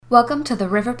Welcome to the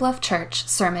River Bluff Church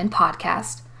Sermon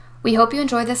Podcast. We hope you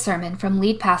enjoy this sermon from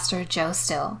lead pastor Joe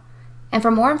Still. And for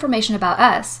more information about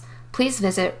us, please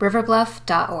visit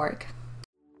riverbluff.org.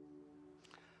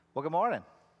 Well, good morning.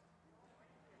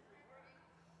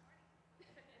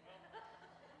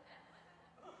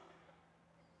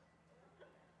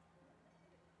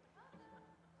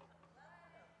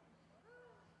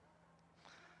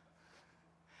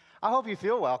 I hope you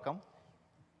feel welcome.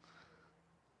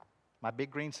 My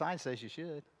big green sign says you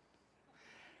should.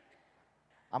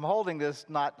 I'm holding this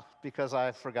not because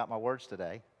I forgot my words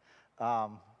today.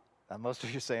 And most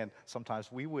of you are saying,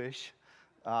 sometimes we wish.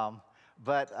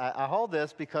 But I hold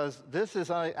this because this is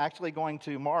actually going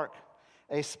to mark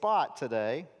a spot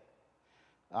today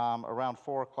around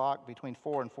 4 o'clock, between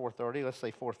 4 and 4:30, let's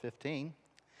say 4:15,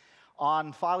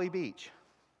 on Folly Beach.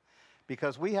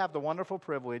 Because we have the wonderful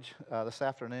privilege this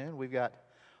afternoon, we've got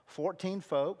 14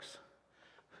 folks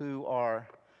who are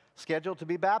scheduled to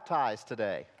be baptized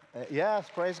today. Yes,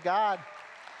 praise God.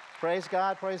 Praise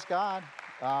God, praise God.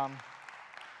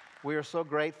 We are so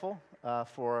grateful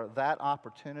for that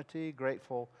opportunity,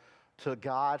 grateful to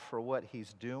God for what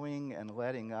He's doing and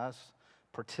letting us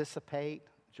participate,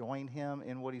 join Him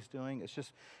in what He's doing.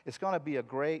 It's going to be a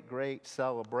great, great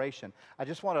celebration. I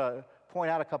just want to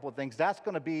point out a couple of things. That's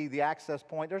going to be the access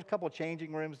point. There's a couple of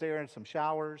changing rooms there and some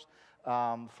showers.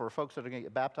 For folks that are going to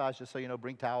get baptized, just so you know,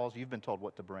 bring towels. You've been told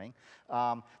what to bring.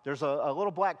 There's a little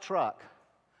black truck.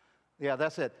 Yeah,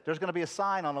 that's it. There's going to be a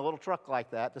sign on a little truck like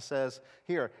that that says,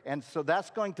 here. And so that's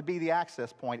going to be the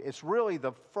access point. It's really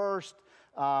the first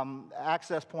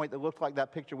access point that looked like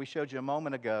that picture we showed you a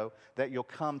moment ago that you'll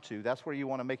come to. That's where you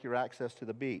want to make your access to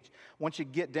the beach. Once you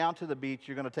get down to the beach,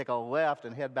 you're going to take a left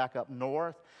and head back up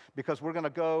north because we're going to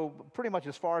go pretty much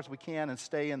as far as we can and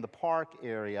stay in the park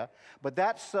area. But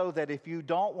that's so that if you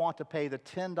don't want to pay the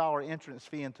 $10 entrance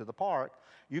fee into the park,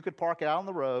 you could park it out on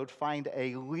the road, find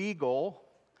a legal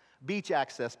beach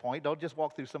access point. Don't just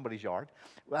walk through somebody's yard.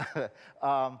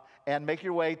 And make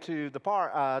your way to the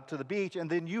park, to the beach, and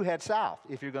then you head south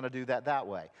if you're going to do that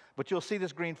way. But you'll see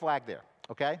this green flag there,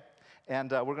 okay?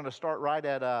 And we're going to start right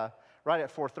at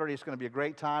 4:30. It's going to be a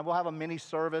great time. We'll have a mini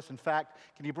service. In fact,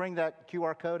 can you bring that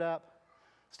QR code up,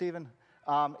 Stephen?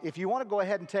 If you want to go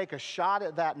ahead and take a shot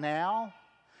at that now,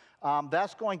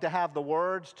 that's going to have the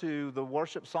words to the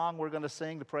worship song we're going to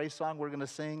sing, the praise song we're going to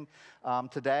sing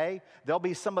today. There'll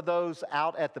be some of those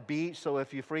out at the beach, so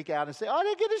if you freak out and say, oh, I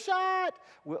didn't get a shot,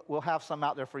 we'll have some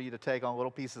out there for you to take on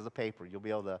little pieces of paper. You'll be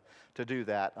able to do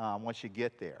that once you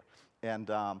get there. And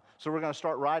so we're going to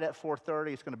start right at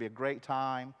 4:30. It's going to be a great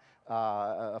time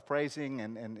of praising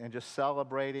and just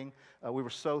celebrating. We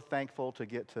were so thankful to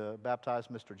get to baptize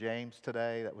Mr. James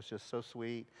today. That was just so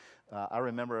sweet. I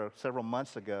remember several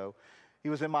months ago, he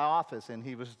was in my office and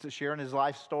he was sharing his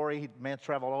life story. Man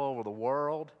traveled all over the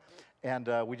world, and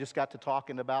we just got to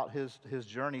talking about his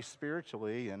journey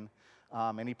spiritually, and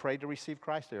he prayed to receive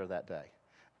Christ there that day.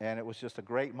 And it was just a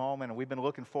great moment, and we've been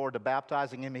looking forward to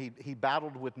baptizing him. He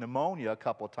battled with pneumonia a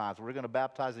couple of times. We were going to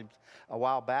baptize him a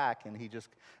while back, and he just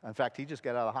got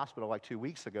out of the hospital like 3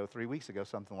 weeks ago,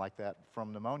 something like that,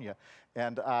 from pneumonia.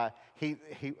 And I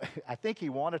think he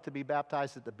wanted to be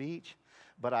baptized at the beach,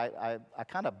 but I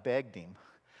kind of begged him.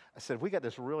 I said, we got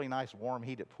this really nice warm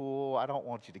heated pool. I don't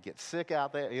want you to get sick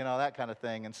out there, that kind of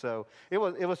thing. And so it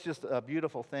was just a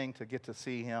beautiful thing to get to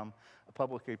see him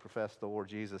publicly profess the Lord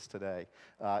Jesus today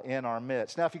in our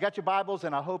midst. Now, if you got your Bibles,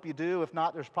 and I hope you do, if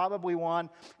not, there's probably one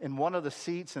in one of the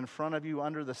seats in front of you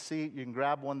under the seat. You can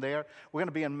grab one there. We're going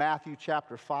to be in Matthew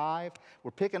chapter 5.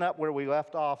 We're picking up where we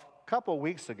left off a couple of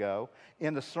weeks ago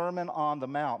in the Sermon on the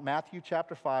Mount, Matthew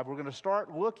chapter 5. We're going to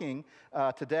start looking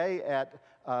today at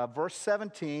verse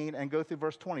 17 and go through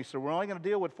verse 20. So we're only going to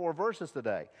deal with 4 verses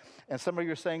today. And some of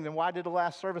you are saying, then why did the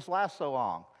last service last so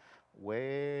long?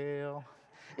 Well,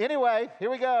 anyway,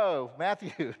 here we go.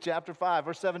 Matthew chapter 5,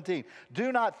 verse 17.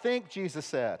 Do not think, Jesus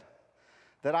said,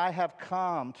 that I have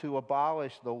come to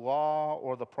abolish the law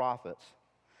or the prophets.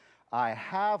 I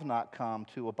have not come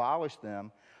to abolish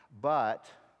them, but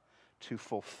to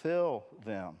fulfill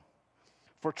them.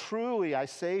 For truly I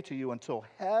say to you, until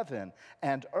heaven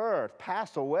and earth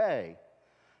pass away,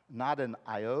 not an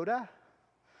iota,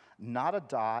 not a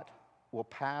dot will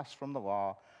pass from the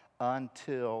law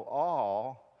until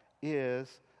all is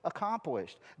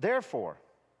accomplished. Therefore,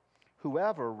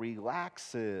 whoever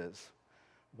relaxes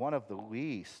one of the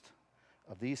least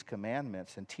of these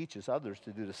commandments and teaches others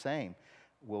to do the same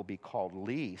will be called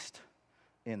least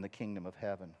in the kingdom of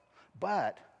heaven.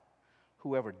 But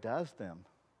whoever does them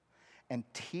and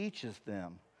teaches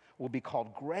them will be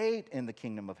called great in the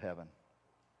kingdom of heaven.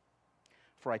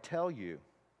 For I tell you,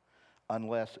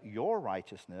 unless your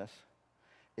righteousness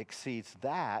exceeds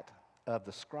that of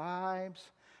the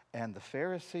scribes and the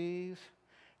Pharisees,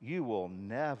 you will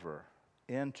never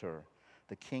enter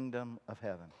the kingdom of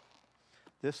heaven.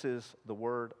 This is the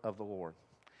word of the Lord.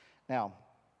 Now,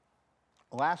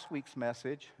 last week's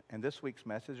message and this week's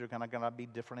message are going to be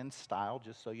different in style,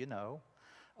 just so you know.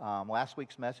 Last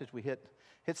week's message, we hit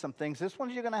some things. This one,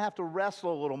 you're going to have to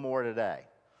wrestle a little more today.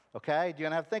 Okay? You're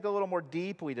going to have to think a little more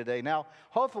deeply today. Now,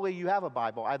 hopefully you have a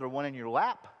Bible, either one in your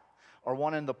lap or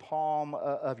one in the palm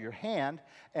of your hand.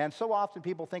 And so often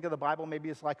people think of the Bible maybe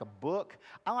it's like a book.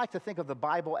 I like to think of the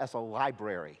Bible as a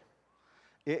library.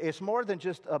 It's more than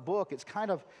just a book. It's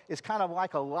kind of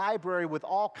like a library with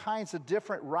all kinds of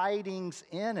different writings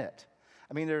in it.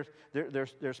 I mean,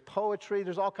 there's poetry,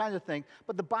 there's all kinds of things.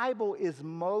 But the Bible is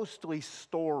mostly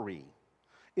story.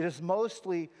 It is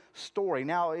mostly story.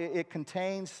 Now, it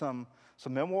contains some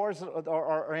memoirs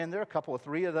are in there,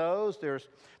 three of those.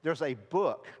 There's a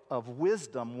book of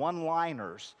wisdom,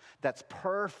 one-liners, that's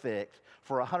perfect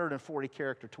for 140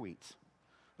 character tweets.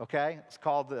 Okay? It's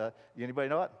called, anybody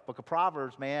know it? Book of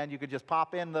Proverbs, man. You could just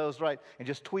pop in those, right, and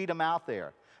just tweet them out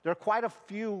there. There are quite a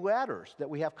few letters that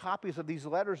we have copies of these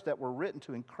letters that were written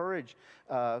to encourage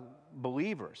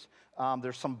believers.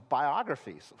 There's some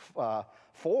biographies,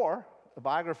 4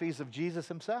 biographies of Jesus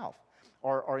himself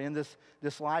are in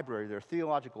this library. There are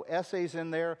theological essays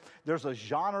in there. There's a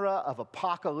genre of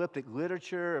apocalyptic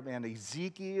literature and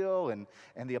Ezekiel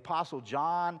and the Apostle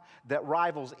John that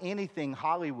rivals anything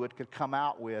Hollywood could come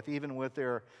out with, even with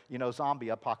their zombie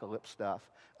apocalypse stuff.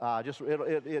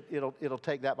 It'll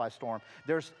take that by storm.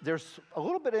 There's a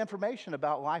little bit of information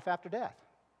about life after death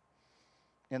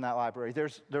in that library.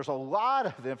 There's a lot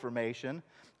of information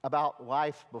about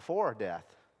life before death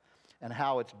and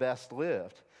how it's best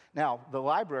lived. Now, the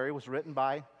library was written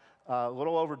by a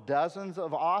little over dozens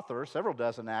of authors, several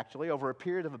dozen actually, over a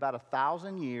period of about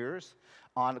 1,000 years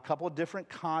on a couple of different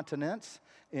continents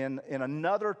in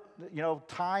another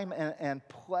time and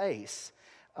place,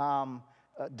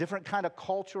 different kind of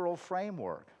cultural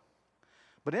framework.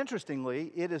 But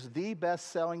interestingly, it is the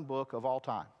best-selling book of all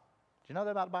time. Do you know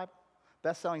that about the Bible?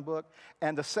 Best-selling book.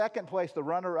 And the second place, the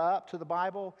runner-up to the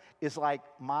Bible, is like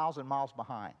miles and miles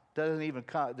behind. Doesn't even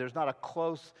come, there's not a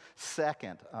close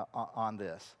second on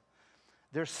this.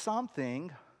 There's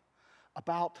something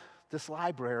about this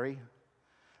library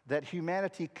that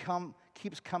humanity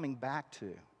keeps coming back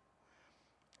to.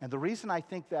 And the reason I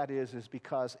think that is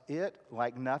because it,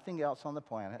 like nothing else on the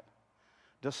planet,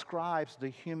 describes the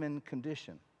human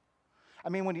condition. I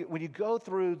mean, when you go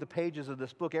through the pages of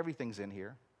this book, everything's in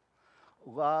here.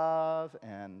 Love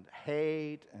and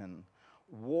hate and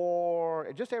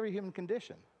war, just every human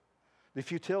condition. The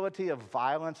futility of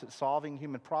violence at solving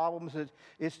human problems,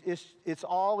 it's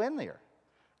all in there.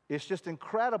 It's just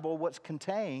incredible what's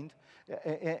contained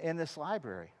in this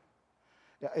library.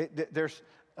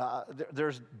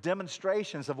 There's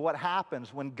demonstrations of what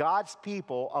happens when God's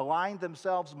people align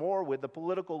themselves more with the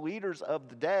political leaders of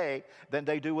the day than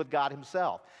they do with God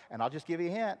himself. And I'll just give you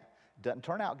a hint. It doesn't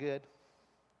turn out good.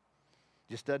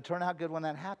 Just doesn't turn out good when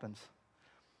that happens.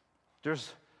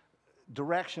 There's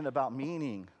direction about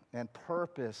meaning and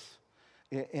purpose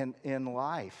in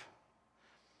life.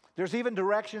 There's even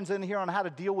directions in here on how to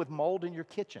deal with mold in your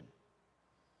kitchen.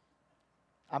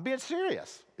 I'm being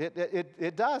serious.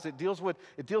 It does. It deals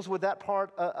with that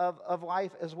part of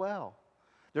life as well.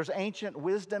 There's ancient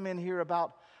wisdom in here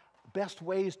about best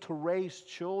ways to raise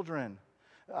children.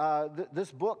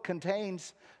 This book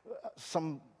contains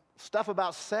some stuff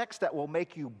about sex that will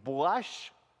make you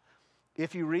blush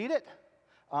if you read it.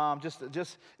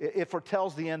 It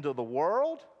foretells the end of the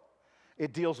world.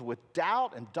 It deals with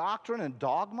doubt and doctrine and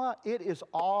dogma. It is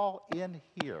all in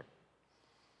here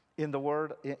in the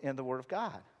Word of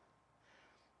God.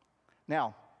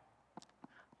 Now,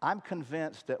 I'm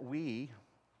convinced that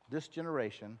this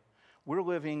generation, we're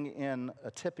living in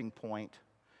a tipping point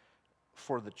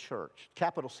for the church,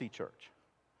 capital C church.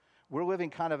 We're living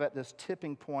kind of at this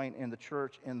tipping point in the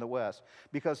church in the West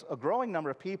because a growing number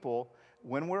of people,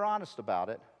 when we're honest about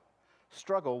it,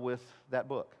 struggle with that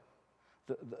book,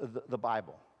 the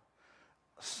Bible.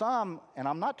 Some, and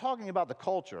I'm not talking about the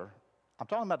culture, I'm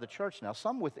talking about the church now,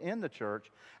 some within the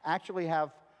church actually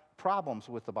have problems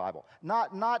with the Bible.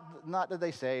 Not that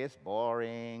they say it's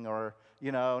boring or,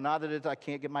 not that I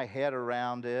can't get my head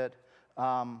around it,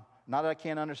 not that I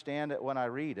can't understand it when I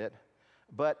read it,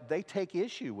 but they take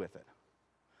issue with it.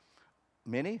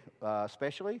 Many,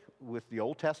 especially with the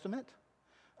Old Testament.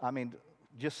 I mean,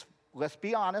 just let's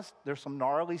be honest, there's some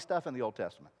gnarly stuff in the Old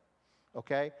Testament,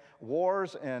 okay?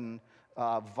 Wars and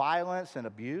violence and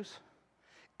abuse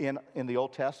in the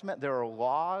Old Testament. There are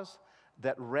laws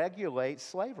that regulates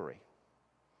slavery.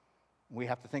 We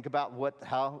have to think about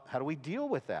how do we deal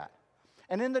with that?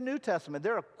 And in the New Testament,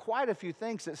 there are quite a few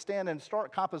things that stand in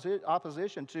stark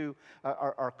opposition to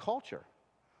our culture.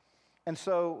 And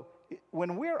so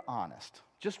when we're honest,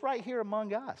 just right here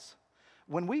among us,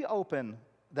 when we open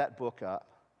that book up,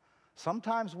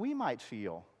 sometimes we might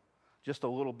feel just a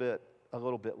little bit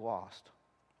lost.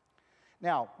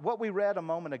 Now, what we read a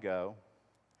moment ago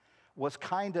was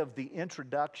kind of the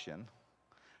introduction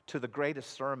to the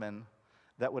greatest sermon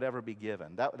that would ever be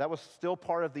given. That was still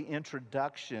part of the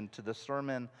introduction to the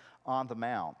Sermon on the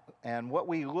Mount. And what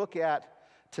we look at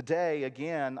today,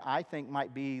 again, I think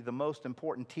might be the most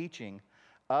important teaching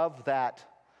of that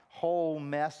whole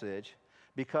message,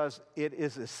 because it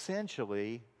is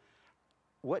essentially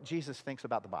what Jesus thinks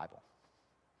about the Bible.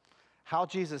 How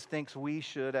Jesus thinks we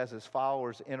should, as his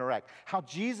followers, interact. How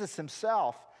Jesus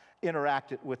himself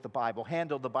interacted with the Bible,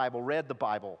 handled the Bible, read the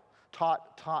Bible,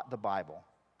 taught the Bible.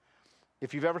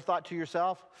 If you've ever thought to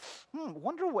yourself,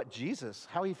 wonder what Jesus,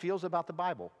 how he feels about the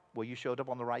Bible. Well, you showed up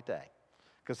on the right day,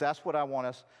 because that's what I want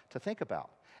us to think about.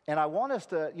 And I want us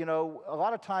to, a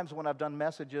lot of times when I've done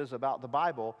messages about the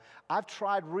Bible, I've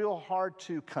tried real hard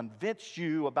to convince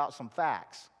you about some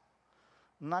facts.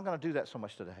 I'm not going to do that so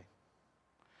much today.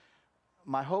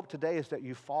 My hope today is that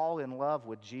you fall in love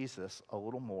with Jesus a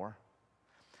little more.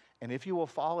 And if you will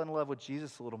fall in love with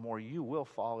Jesus a little more, you will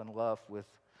fall in love with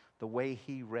the way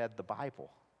he read the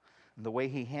Bible and the way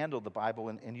he handled the Bible,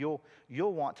 and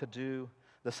you'll want to do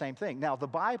the same thing. Now, the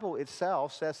Bible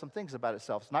itself says some things about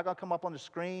itself. It's not going to come up on the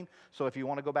screen, so if you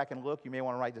want to go back and look, you may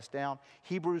want to write this down.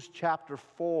 Hebrews chapter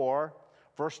 4,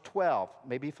 verse 12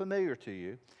 may be familiar to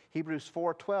you. Hebrews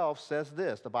 4:12 says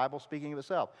this, the Bible speaking of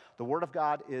itself. The Word of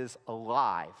God is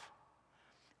alive,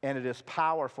 and it is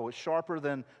powerful. It's sharper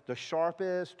than the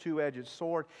sharpest two-edged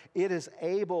sword. It is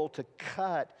able to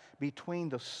cut between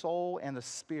the soul and the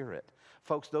spirit.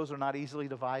 Folks, those are not easily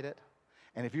divided.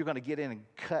 And if you're going to get in and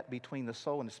cut between the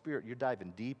soul and the spirit, you're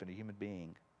diving deep into a human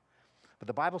being. But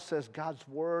the Bible says God's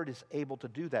Word is able to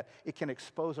do that. It can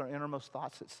expose our innermost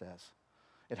thoughts, it says.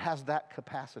 It has that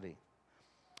capacity.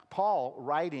 Paul,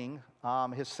 writing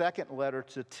his second letter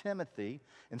to Timothy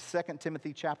in 2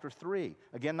 Timothy chapter 3.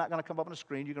 Again, not going to come up on the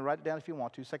screen. You can write it down if you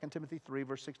want to. 2 Timothy 3,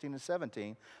 verse 16 and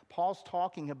 17. Paul's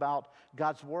talking about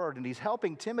God's Word, and he's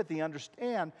helping Timothy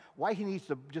understand why he needs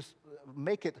to just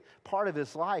make it part of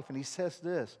his life. And he says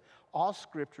this, all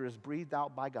Scripture is breathed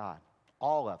out by God,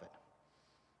 all of it.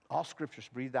 All Scripture is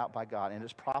breathed out by God, and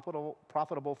is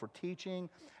profitable for teaching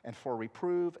and for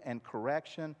reproof and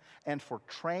correction and for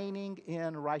training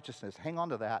in righteousness. Hang on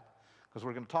to that, because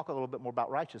we're going to talk a little bit more about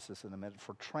righteousness in a minute.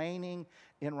 For training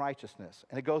in righteousness.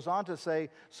 And it goes on to say,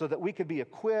 so that we could be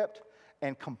equipped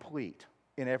and complete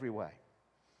in every way.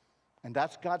 And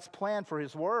that's God's plan for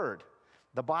his Word,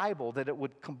 the Bible, that it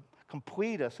would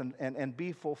complete us and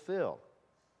be fulfilled.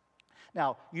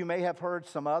 Now, you may have heard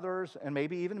some others, and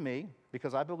maybe even me,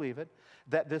 because I believe it,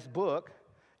 that this book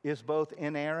is both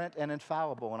inerrant and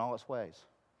infallible in all its ways.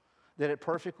 That it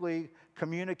perfectly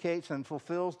communicates and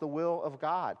fulfills the will of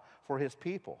God for his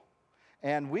people.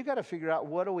 And we've got to figure out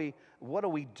what do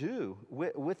we do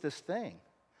with this thing.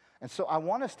 And so I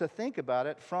want us to think about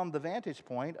it from the vantage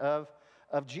point of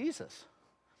Jesus.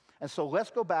 And so let's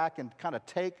go back and kind of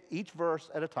take each verse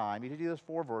at a time, each of those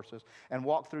 4 verses, and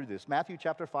walk through this. Matthew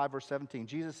chapter 5, verse 17,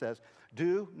 Jesus says,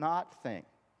 do not think.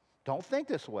 Don't think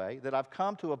this way, that I've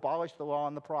come to abolish the law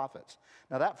and the prophets.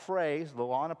 Now that phrase, the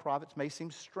law and the prophets, may seem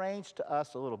strange to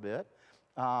us a little bit.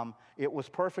 It was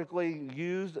perfectly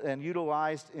used and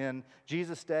utilized in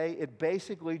Jesus' day. It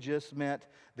basically just meant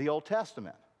the Old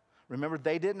Testament. Remember,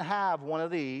 they didn't have one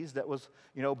of these that was,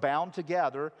 bound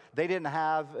together. They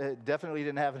definitely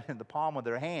didn't have it in the palm of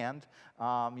their hand,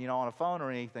 on a phone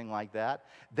or anything like that.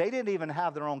 They didn't even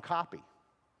have their own copy.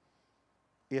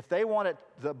 If they wanted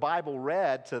the Bible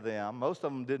read to them, most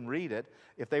of them didn't read it.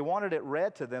 If they wanted it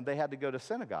read to them, they had to go to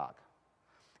synagogue.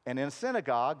 And in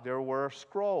synagogue, there were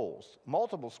scrolls,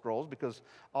 multiple scrolls, because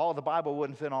all of the Bible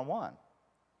wouldn't fit on one.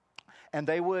 And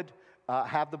they would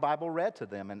have the Bible read to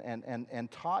them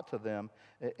and taught to them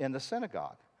in the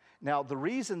synagogue. Now, the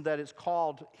reason that it's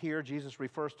called here, Jesus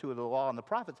refers to the law and the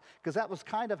prophets, because that was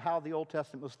kind of how the Old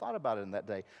Testament was thought about in that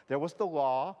day. There was the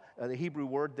law. The Hebrew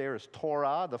word there is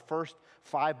Torah, the first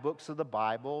 5 books of the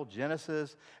Bible,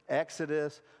 Genesis,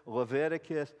 Exodus,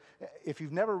 Leviticus. If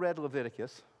you've never read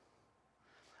Leviticus,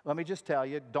 let me just tell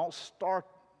you,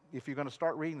 if you're going to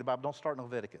start reading the Bible, don't start in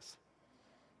Leviticus.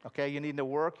 Okay, you need to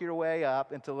work your way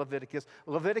up into Leviticus.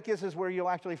 Leviticus is where you'll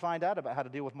actually find out about how to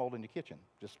deal with mold in your kitchen,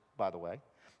 just by the way.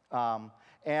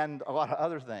 and a lot of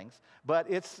other things. But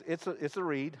it's a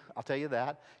read, I'll tell you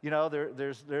that. You know,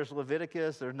 there's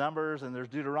Leviticus, there's Numbers, and there's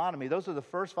Deuteronomy. Those are the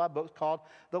first 5 books called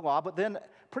the law. But then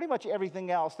pretty much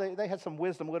everything else, they had some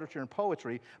wisdom, literature, and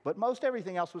poetry, but most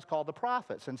everything else was called the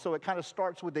prophets. And so it kind of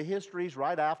starts with the histories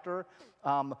right after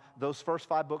those first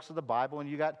 5 books of the Bible. And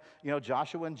you got, you know,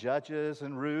 Joshua and Judges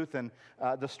and Ruth and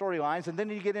the storylines. And then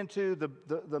you get into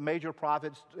the major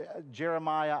prophets,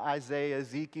 Jeremiah, Isaiah,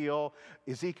 Ezekiel.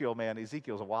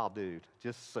 Ezekiel's a wild dude,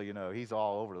 just so you know. He's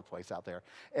all over the place out there.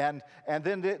 And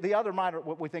then the other minor,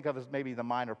 what we think of as maybe the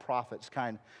minor prophets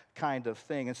kind of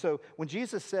thing. And so when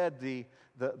Jesus said the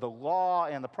law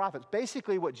and the prophets,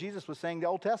 basically what Jesus was saying, the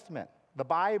Old Testament, the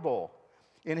Bible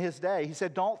in his day, he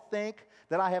said, don't think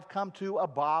that I have come to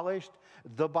abolish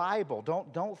the Bible.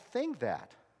 Don't think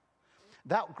that.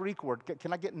 That Greek word,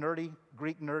 can I get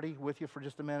Greek nerdy with you for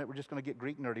just a minute? We're just going to get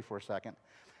Greek nerdy for a second.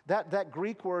 That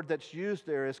Greek word that's used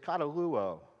there is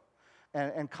kataluo.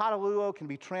 And kataluo can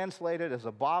be translated as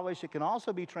abolish. It can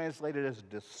also be translated as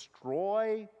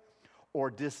destroy or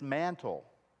dismantle.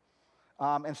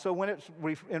 And so when it's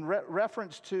in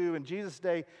reference to, in Jesus'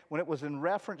 day, when it was in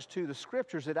reference to the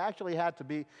Scriptures, it actually had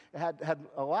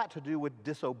a lot to do with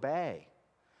disobey.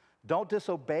 Don't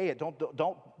disobey it.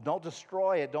 Don't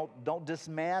destroy it. Don't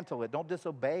dismantle it. Don't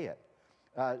disobey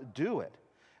it. Do it.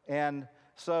 And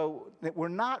so we're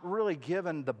not really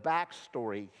given the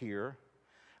backstory here,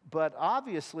 but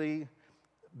obviously,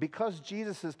 because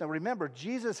now remember,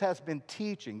 Jesus has been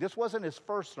teaching. This wasn't his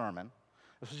first sermon.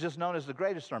 This is just known as the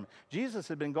greatest sermon. Jesus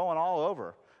had been going all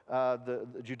over the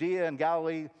Judea and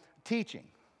Galilee teaching.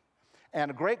 And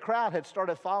a great crowd had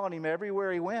started following him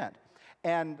everywhere he went.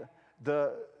 And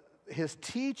his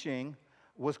teaching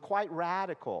was quite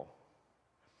radical.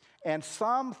 And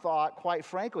some thought, quite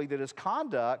frankly, that his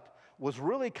conduct was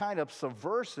really kind of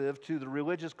subversive to the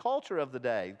religious culture of the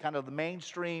day, kind of the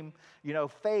mainstream,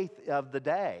 faith of the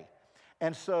day.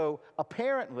 And so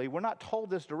apparently, we're not told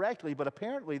this directly, but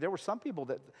apparently there were some people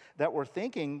that were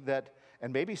thinking that,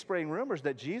 and maybe spreading rumors,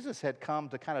 that Jesus had come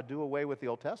to kind of do away with the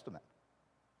Old Testament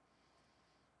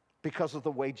because of the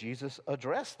way Jesus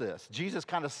addressed this. Jesus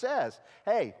kind of says,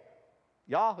 hey,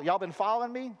 y'all been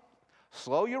following me?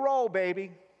 Slow your roll,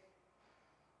 baby.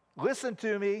 Listen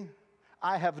to me.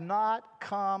 I have not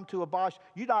come to abolish.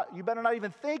 You better not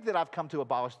even think that I've come to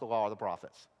abolish the law or the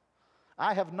prophets.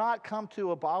 I have not come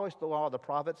to abolish the law or the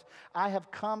prophets. I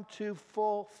have come to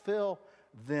fulfill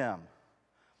them.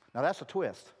 Now that's a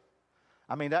twist.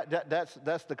 I mean,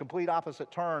 that's the complete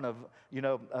opposite turn of,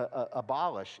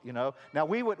 abolish, Now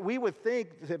we would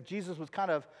think that Jesus was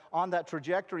kind of on that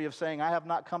trajectory of saying, I have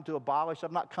not come to abolish,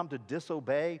 I've not come to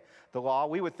disobey the law.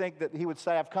 We would think that he would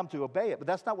say, I've come to obey it, but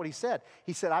that's not what he said.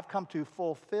 He said, I've come to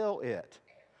fulfill it.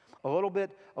 A little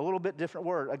bit different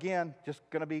word. Again, just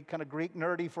going to be kind of Greek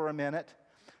nerdy for a minute.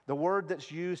 The word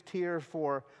that's used here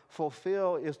for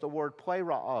fulfill is the word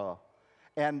plerao.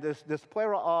 And this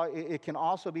plerao, it can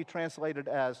also be translated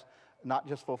as not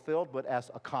just fulfilled, but as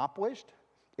accomplished.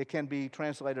 It can be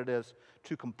translated as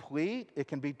to complete. It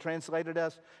can be translated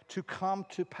as to come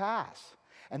to pass.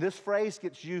 And this phrase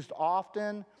gets used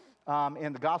often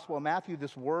in the Gospel of Matthew.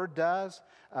 This word does,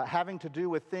 having to do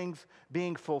with things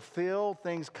being fulfilled,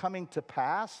 things coming to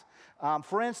pass.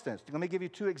 For instance, let me give you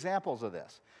 2 examples of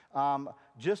this.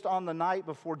 Just on the night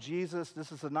before Jesus,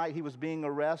 this is the night he was being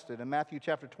arrested. In Matthew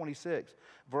chapter 26,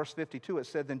 verse 52, it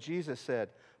said, then Jesus said,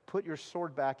 put your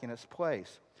sword back in its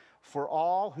place. For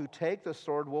all who take the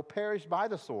sword will perish by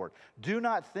the sword. Do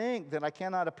not think that I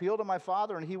cannot appeal to my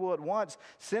Father and he will at once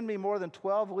send me more than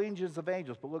 12 legions of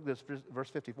angels. But look at this, verse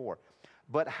 54.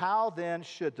 But how then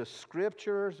should the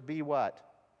Scriptures be what?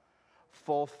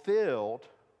 Fulfilled,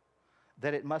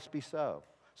 that it must be so.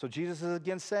 So Jesus is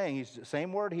again saying,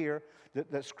 same word here,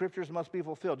 that Scriptures must be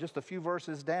fulfilled. Just a few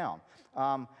verses down.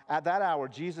 At that hour,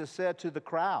 Jesus said to the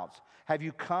crowds, have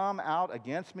you come out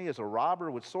against me as a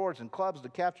robber with swords and clubs to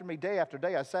capture me? Day after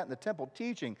day I sat in the temple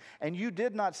teaching, and you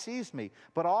did not seize me.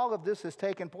 But all of this has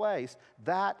taken place,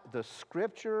 that the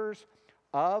Scriptures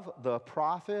of the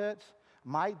prophets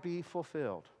might be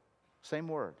fulfilled. Same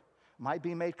word. Might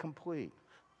be made complete.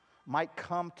 Might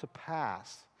come to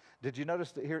pass. Did you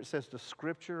notice that here it says the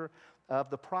Scripture of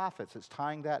the prophets? It's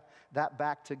tying that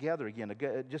back together again.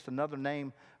 Just another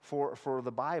name for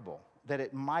the Bible, that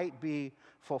it might be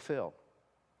fulfilled.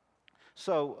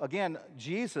 So again,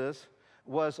 Jesus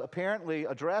was apparently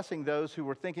addressing those who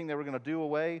were thinking they were going to do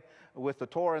away with the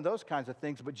Torah and those kinds of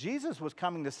things. But Jesus was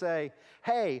coming to say,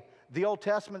 hey, the Old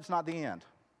Testament's not the end.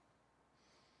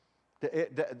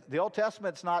 The Old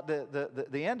Testament's not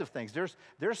the end of things.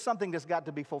 There's something that's got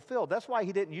to be fulfilled. That's why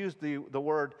he didn't use the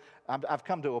word, I've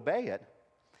come to obey it.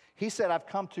 He said, I've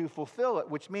come to fulfill it,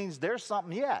 which means there's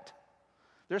something yet.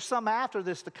 There's some after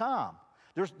this to come.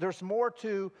 There's more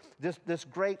to this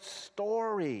great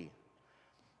story.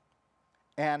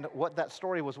 And what that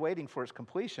story was waiting for its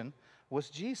completion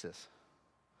was Jesus.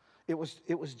 It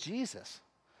was Jesus.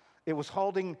 It was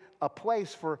holding a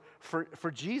place for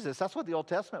Jesus. That's what the Old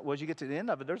Testament was. You get to the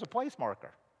end of it, there's a place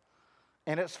marker.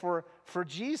 And it's for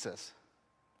Jesus.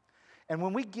 And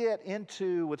when we get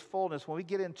into, with fullness, when we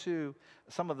get into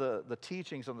some of the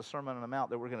teachings on the Sermon on the Mount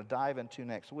that we're going to dive into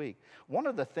next week, one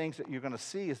of the things that you're going to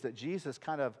see is that Jesus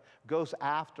kind of goes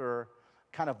after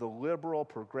kind of the liberal,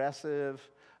 progressive,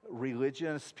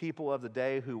 religious people of the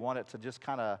day who wanted to just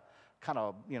kind of,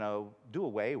 do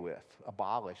away with,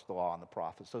 abolish the law and the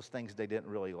prophets, those things they didn't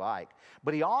really like.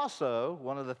 But he also,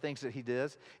 one of the things that he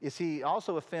does is he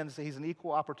also offends, he's an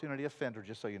equal opportunity offender,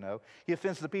 just so you know. He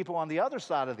offends the people on the other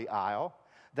side of the aisle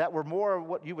that were more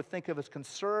what you would think of as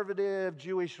conservative,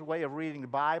 Jewish way of reading the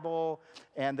Bible,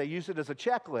 and they use it as a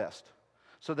checklist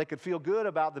so they could feel good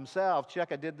about themselves.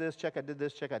 Check, I did this, check, I did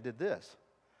this, check, I did this.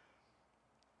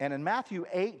 And in Matthew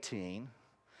 18,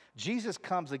 Jesus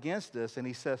comes against this and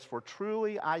he says, for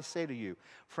truly I say to you,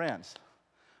 friends,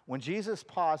 when Jesus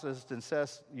pauses and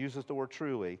uses the word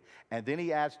truly, and then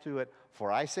he adds to it,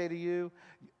 for I say to you,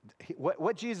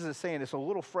 what Jesus is saying is a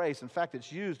little phrase. In fact,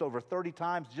 it's used over 30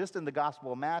 times just in the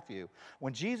Gospel of Matthew.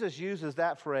 When Jesus uses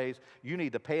that phrase, you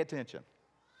need to pay attention.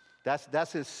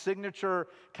 That's his signature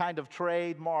kind of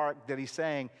trademark that he's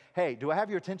saying, hey, do I have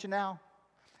your attention now?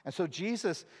 And so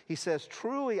Jesus, he says,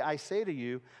 truly I say to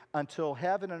you, until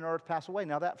heaven and earth pass away.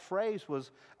 Now that phrase was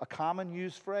a common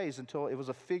used phrase until it was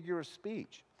a figure of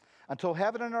speech. Until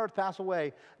heaven and earth pass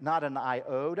away, not an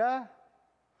iota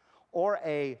or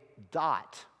a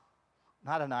dot,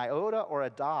 not an iota or a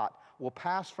dot will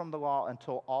pass from the law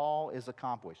until all is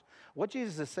accomplished. What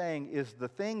Jesus is saying is the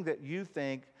thing that you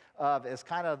think of as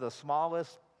kind of the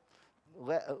smallest,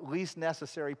 least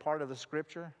necessary part of the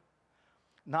Scripture,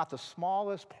 not the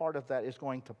smallest part of that is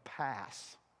going to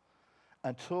pass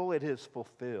until it is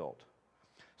fulfilled.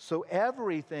 So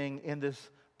everything in this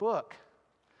book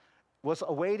was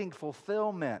awaiting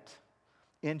fulfillment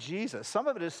in Jesus. Some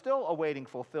of it is still awaiting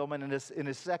fulfillment in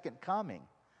his second coming.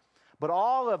 But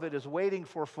all of it is waiting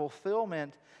for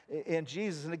fulfillment in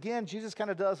Jesus. And again, Jesus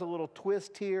kind of does a little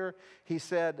twist here. He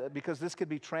said, because this could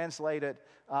be translated,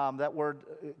 that word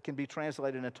can be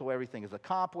translated until everything is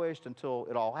accomplished, until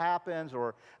it all happens,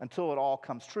 or until it all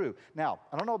comes true. Now,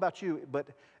 I don't know about you, but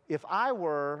if I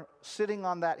were sitting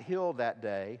on that hill that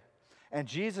day, and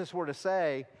Jesus were to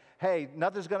say, hey,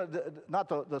 not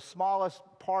the smallest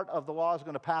part of the law is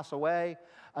going to pass away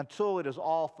until it is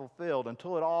all fulfilled,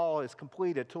 until it all is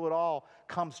completed, until it all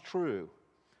comes true.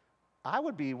 I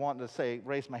would be wanting to say,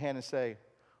 raise my hand and say,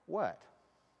 what?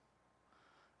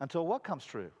 Until what comes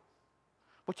true?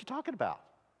 What you talking about?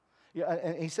 Yeah,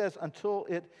 and he says, until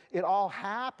it all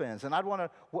happens. And I'd want to,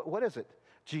 what is it,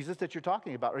 Jesus, that you're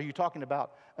talking about? Are you talking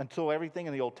about until everything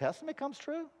in the Old Testament comes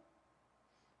true?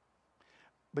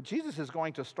 But Jesus is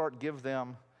going to start give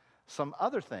them some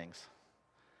other things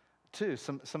too,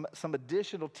 some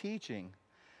additional teaching.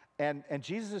 And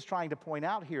Jesus is trying to point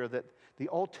out here that the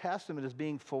Old Testament is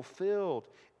being fulfilled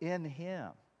in him.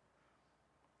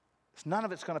 None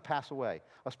of it's going to pass away.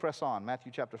 Let's press on.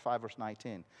 Matthew chapter 5, verse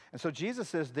 19. And so Jesus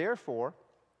says, therefore,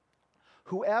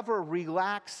 whoever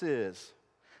relaxes.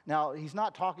 Now, he's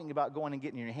not talking about going and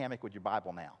getting in your hammock with your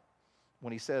Bible now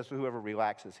when he says whoever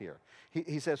relaxes here.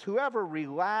 He says, whoever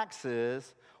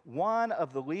relaxes one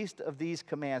of the least of these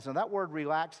commands. Now, that word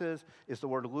relaxes is the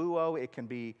word luo. It can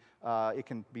be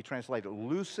translated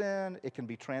loosen. It can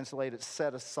be translated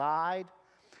set aside.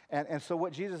 And so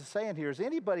what Jesus is saying here is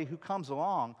anybody who comes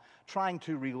along trying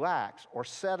to relax or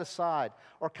set aside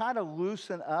or kind of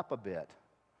loosen up a bit,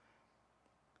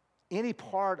 any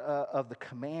part of the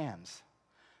commands.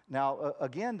 Now,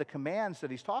 again, the commands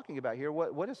that he's talking about here,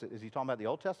 what is it? Is he talking about the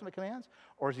Old Testament commands?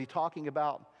 Or is he talking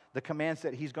about the commands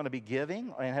that he's going to be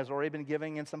giving and has already been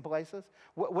giving in some places?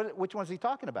 Which ones is he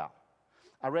talking about?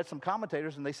 I read some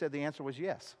commentators and they said the answer was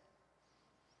yes.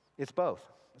 It's both.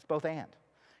 It's both and.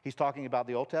 He's talking about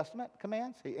the Old Testament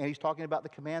commands, and he's talking about the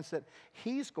commands that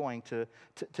he's going to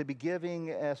be giving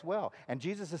as well. And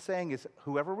Jesus is saying is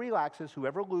whoever relaxes,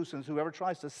 whoever loosens, whoever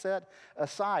tries to set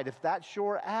aside, if that's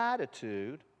your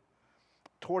attitude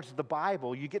towards the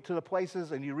Bible, you get to the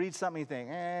places and you read something and you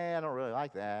think, I don't really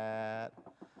like that.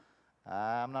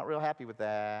 I'm not real happy with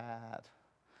that.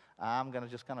 I'm going to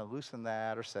just kind of loosen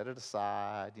that or set it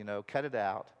aside, cut it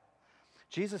out.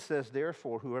 Jesus says,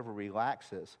 therefore, whoever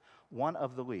relaxes one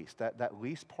of the least, that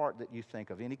least part that you think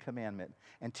of any commandment,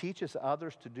 and teaches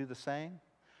others to do the same,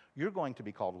 you're going to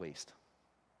be called least.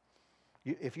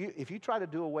 If you try to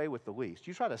do away with the least,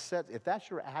 you try to if that's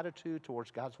your attitude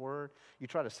towards God's word, you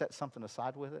try to set something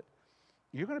aside with it,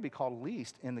 you're going to be called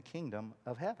least in the kingdom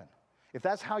of heaven. If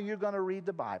that's how you're going to read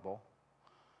the Bible,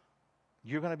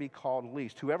 you're going to be called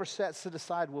least. Whoever sets it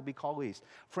aside will be called least.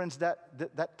 Friends,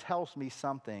 that tells me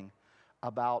something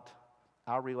about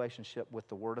our relationship with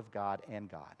the Word of God and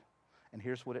God. And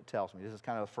here's what it tells me. This is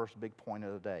kind of the first big point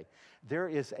of the day. There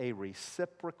is a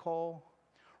reciprocal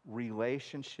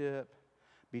relationship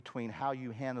between how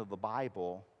you handle the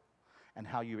Bible and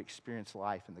how you experience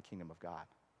life in the kingdom of God.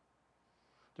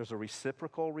 There's a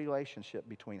reciprocal relationship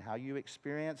between how you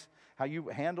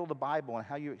handle the Bible and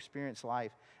how you experience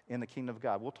life in the kingdom of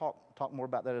God. We'll talk more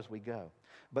about that as we go.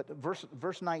 But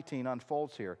verse 19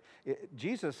 unfolds here.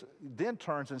 Jesus then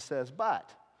turns and says, but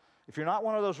if you're not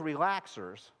one of those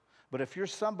relaxers, but if you're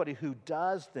somebody who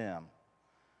does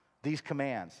these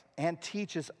commands, and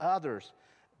teaches others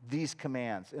these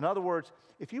commands. In other words,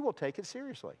 if you will take it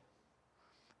seriously.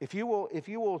 If you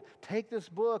will take this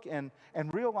book and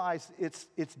realize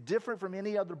it's different from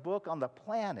any other book on the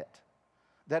planet,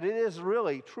 that it is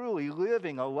really, truly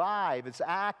living, alive, it's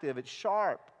active, it's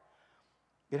sharp.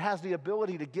 It has the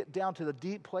ability to get down to the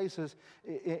deep places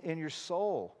in your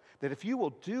soul. That if you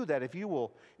will do that, if you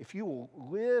will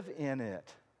live in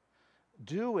it,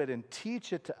 do it and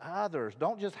teach it to others.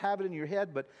 Don't just have it in your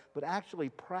head, but actually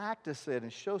practice it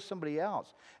and show somebody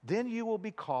else. Then you will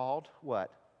be called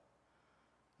what?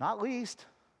 Not least,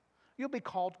 you'll be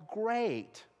called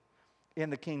great in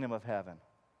the kingdom of heaven.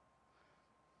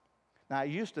 Now, I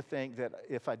used to think that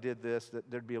if I did this, that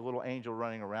there'd be a little angel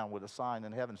running around with a sign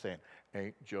in heaven saying,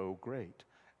 "Ain't Joe great?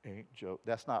 Ain't Joe?"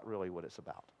 That's not really what it's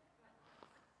about.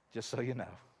 Just so you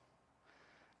know.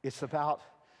 It's about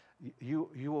you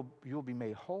will be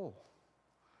made whole.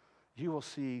 You will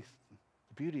see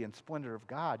the beauty and splendor of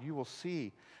God. You will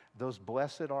see those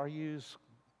blessed are yous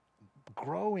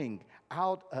growing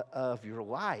out of your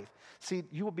life. See,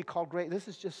 you will be called great. This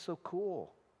is just so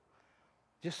cool.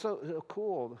 Just so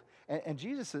cool. And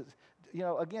Jesus is,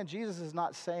 again, Jesus is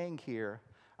not saying here,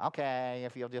 okay,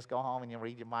 if you'll just go home and you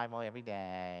read your Bible every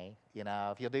day,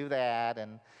 if you'll do that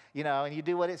and you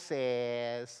do what it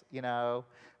says,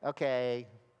 okay,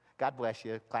 God bless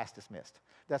you, class dismissed.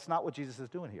 That's not what Jesus is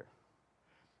doing here.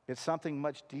 It's something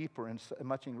much deeper and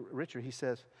much richer. He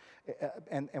says,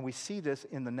 and we see this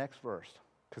in the next verse,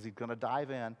 because he's going to dive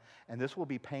in, and this will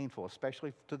be painful,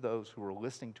 especially to those who are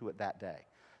listening to it that day.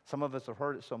 Some of us have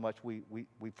heard it so much we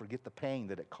forget the pain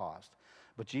that it caused.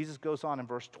 But Jesus goes on in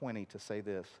verse 20 to say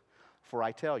this, "For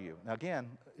I tell you." Now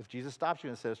again, if Jesus stops you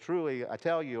and says, "Truly I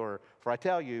tell you," or "For I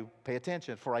tell you," pay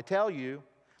attention. "For I tell you,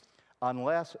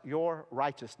 unless your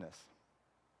righteousness."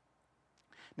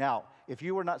 Now, if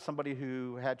you were not somebody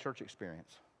who had church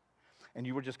experience, and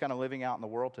you were just kind of living out in the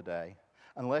world today,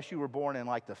 unless you were born in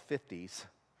like the 50s,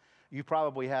 you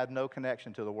probably had no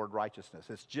connection to the word righteousness.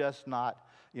 It's just not,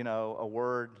 a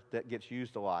word that gets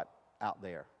used a lot out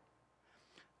there.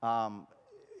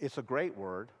 It's a great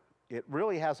word. It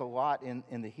really has a lot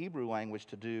in the Hebrew language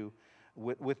to do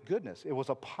with goodness. It was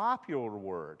a popular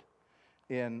word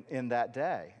in that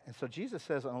day. And so Jesus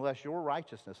says, unless your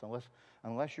righteousness,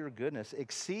 unless your goodness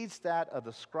exceeds that of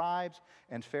the scribes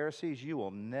and Pharisees, you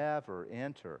will never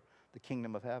enter the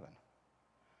kingdom of heaven.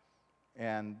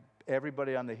 And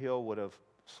everybody on the hill would have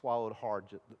swallowed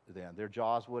hard then. Their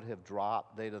jaws would have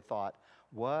dropped. They'd have thought,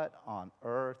 what on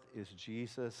earth is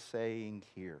Jesus saying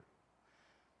here?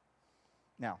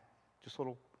 Now, just a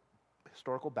little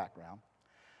historical background.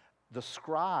 The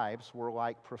scribes were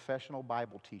like professional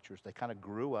Bible teachers. They kind of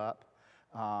grew up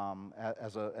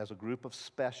as a group of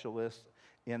specialists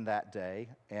in that day.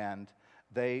 And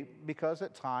because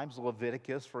at times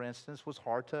Leviticus, for instance, was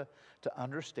hard to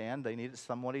understand, they needed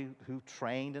somebody who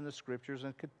trained in the scriptures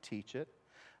and could teach it.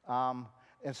 And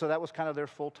so that was kind of their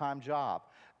full-time job.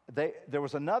 There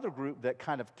was another group that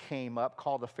kind of came up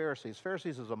called the Pharisees.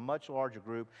 Pharisees is a much larger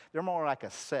group. They're more like a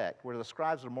sect, where the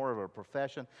scribes are more of a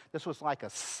profession. This was like a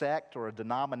sect or a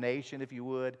denomination, if you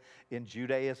would, in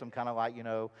Judaism, kind of like,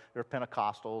 there are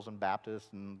Pentecostals and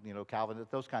Baptists and,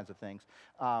 Calvinists, those kinds of things.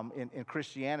 In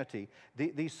Christianity,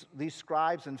 these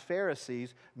scribes and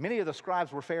Pharisees, many of the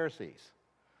scribes were Pharisees,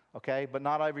 okay? But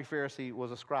not every Pharisee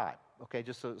was a scribe. Okay,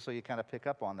 just so you kind of pick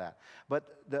up on that.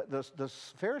 But the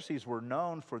Pharisees were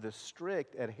known for this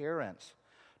strict adherence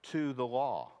to the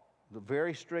law, the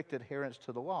very strict adherence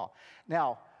to the law.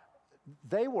 Now,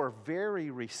 they were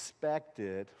very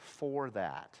respected for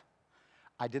that.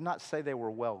 I did not say they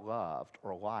were well loved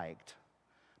or liked,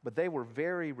 but they were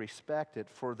very respected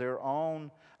for their own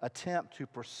attempt to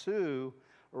pursue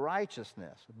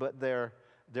righteousness. But their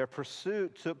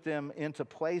pursuit took them into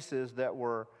places that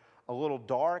were a little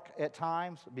dark at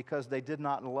times because they did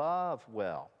not love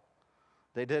well.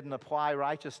 They didn't apply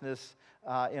righteousness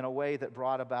in a way that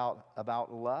brought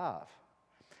about love.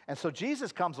 And so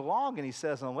Jesus comes along and he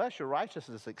says, unless your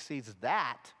righteousness exceeds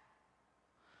that,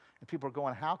 and people are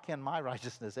going, how can my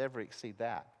righteousness ever exceed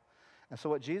that? And so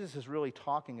what Jesus is really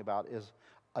talking about is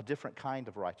a different kind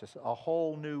of righteousness, a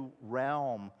whole new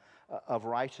realm of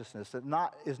righteousness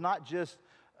that is not just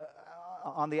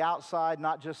on the outside,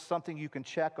 not just something you can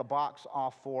check a box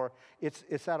off for.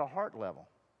 It's at a heart level.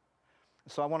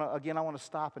 So I want to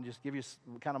stop and just give you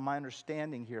kind of my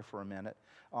understanding here for a minute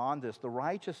on this. The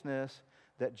righteousness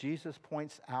that Jesus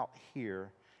points out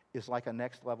here is like a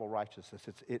next level righteousness.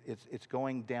 It's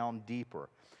going down deeper.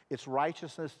 It's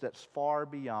righteousness that's far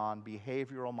beyond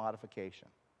behavioral modification.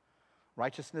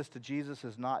 Righteousness to Jesus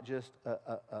is not just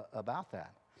about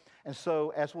that. And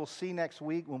so as we'll see next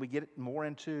week when we get more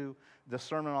into the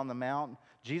Sermon on the Mount,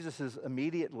 Jesus is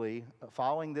immediately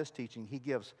following this teaching. He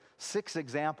gives 6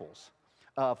 examples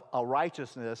of a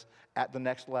righteousness at the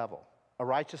next level, a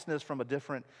righteousness from a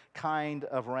different kind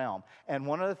of realm. And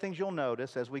one of the things you'll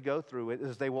notice as we go through it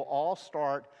is they will all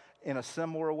start in a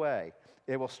similar way.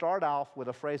 It will start off with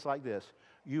a phrase like this: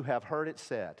 you have heard it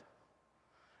said.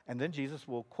 And then Jesus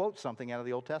will quote something out of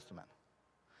the Old Testament.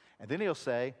 And then he'll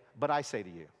say, but I say to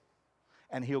you.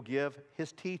 And he'll give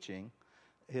his teaching,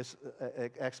 his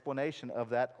explanation of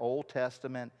that Old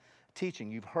Testament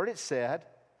teaching. You've heard it said,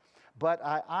 but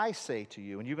I say to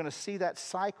you. And you're going to see that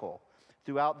cycle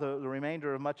throughout the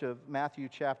remainder of much of Matthew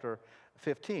chapter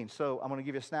 15. So I'm going to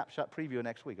give you a snapshot preview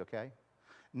next week, okay?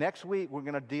 Next week, we're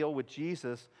going to deal with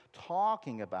Jesus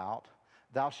talking about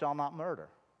thou shalt not murder.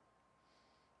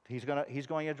 He's going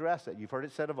to address it. You've heard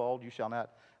it said of old, you shall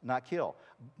not kill.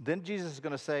 Then Jesus is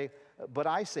going to say, but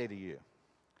I say to you.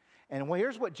 And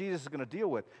here's what Jesus is going to deal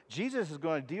with. Jesus is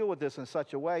going to deal with this in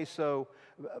such a way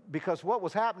because what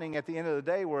was happening at the end of the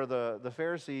day where the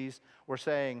Pharisees were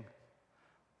saying,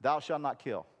 thou shalt not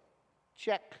kill.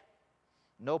 Check.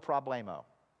 No problemo.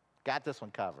 Got this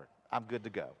one covered. I'm good to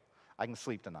go. I can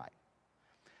sleep tonight.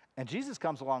 And Jesus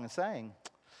comes along and saying,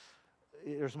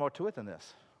 there's more to it than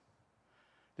this.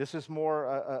 This is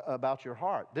more about your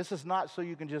heart. This is not so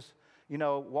you can just,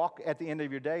 walk at the end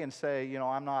of your day and say,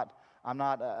 I'm not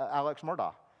Alex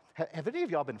Murdaugh. Have any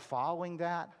of y'all been following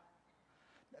that?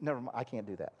 Never mind, I can't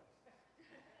do that.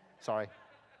 Sorry.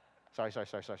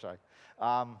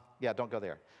 Yeah, don't go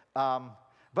there.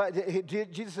 But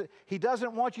Jesus, he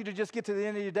doesn't want you to just get to the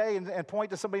end of your day and point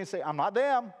to somebody and say, I'm not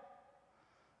them.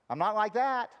 I'm not like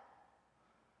that.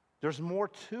 There's more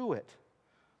to it.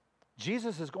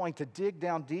 Jesus is going to dig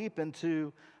down deep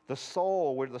into the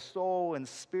soul, where the soul and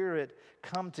spirit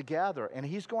come together. And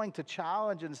he's going to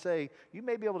challenge and say, you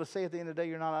may be able to say at the end of the day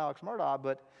you're not Alex Murdaugh,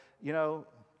 but,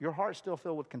 your heart's still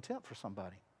filled with contempt for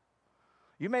somebody.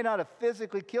 You may not have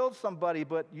physically killed somebody,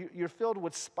 but you're filled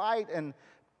with spite and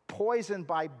poisoned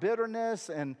by bitterness,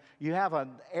 and you have an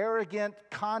arrogant,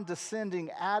 condescending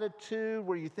attitude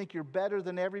where you think you're better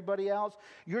than everybody else.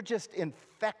 You're just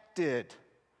infected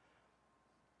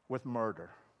with murder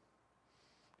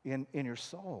in your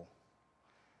soul.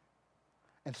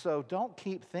 And so don't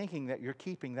keep thinking that you're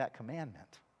keeping that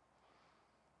commandment.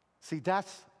 See,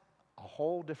 that's a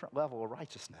whole different level of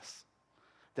righteousness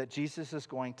that Jesus is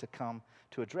going to come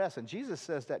to address. And Jesus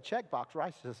says that checkbox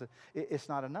righteousness, it's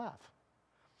not enough.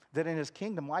 That in his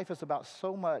kingdom, life is about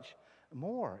so much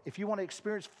more. If you want to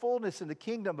experience fullness in the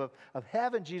kingdom of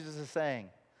heaven, Jesus is saying,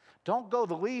 don't go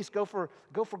the least, go for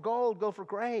gold, go for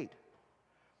great.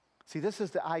 See, this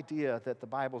is the idea that the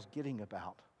Bible's getting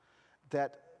about,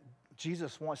 that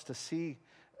Jesus wants to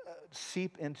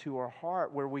seep into our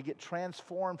heart where we get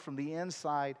transformed from the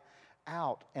inside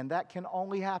out. And that can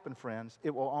only happen, friends.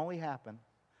 It will only happen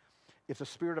if the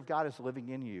Spirit of God is living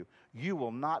in you. You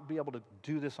will not be able to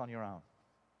do this on your own.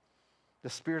 The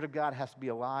Spirit of God has to be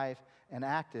alive and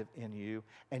active in you.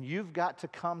 And you've got to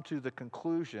come to the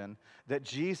conclusion that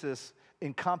Jesus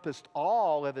encompassed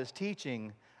all of his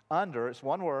teaching under, it's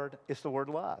one word, it's the word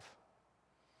love.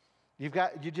 You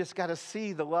just got to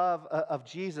see the love of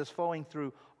Jesus flowing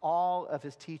through all of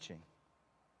his teaching.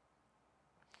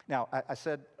 Now, I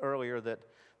said earlier that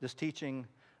this teaching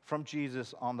from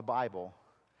Jesus on the Bible,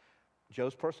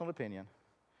 Joe's personal opinion,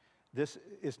 this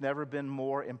has never been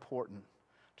more important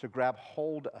to grab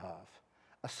hold of,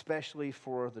 especially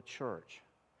for the church.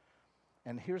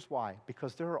 And here's why.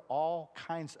 Because there are all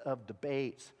kinds of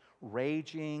debates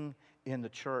raging in the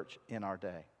church in our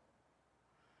day.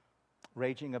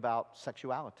 Raging about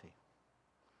sexuality.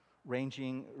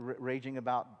 Raging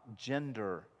about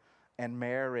gender and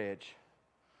marriage.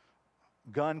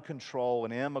 Gun control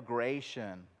and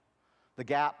immigration. the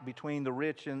gap between the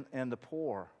rich and the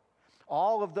poor.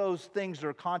 All of those things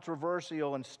are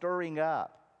controversial and stirring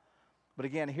up. But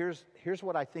again, here's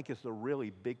what I think is the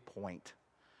really big point,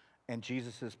 and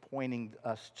Jesus is pointing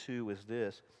us to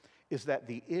is that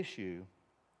the issue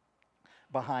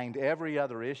behind every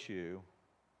other issue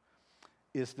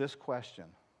is this question: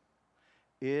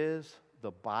 is the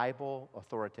Bible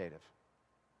authoritative?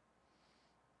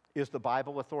 Is the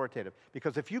Bible authoritative?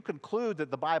 Because if you conclude that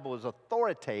the Bible is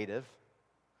authoritative,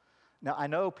 now I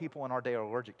know people in our day are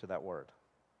allergic to that word.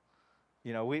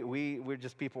 You know, we're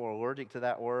just people are allergic to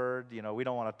that word. You know, we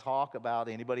don't want to talk about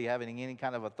anybody having any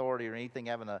kind of authority or anything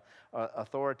having a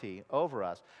authority over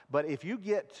us. But if you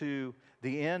get to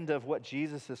the end of what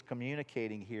Jesus is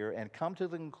communicating here and come to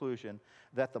the conclusion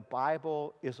that the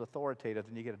Bible is authoritative,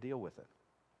 then you get to deal with it.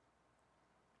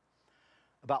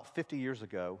 About 50 years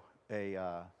ago,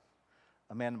 a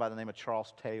man by the name of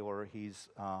Charles Taylor, he's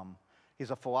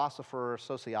a philosopher,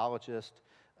 sociologist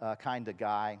kind of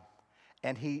guy.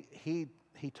 And he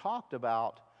talked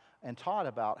about and taught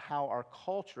about how our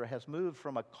culture has moved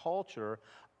from a culture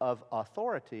of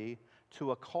authority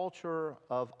to a culture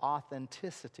of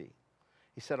authenticity.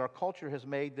 He said our culture has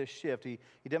made this shift. He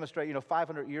demonstrated,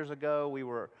 500 years ago, we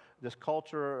were this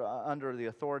culture under the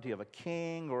authority of a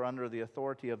king or under the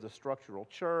authority of the structural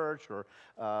church or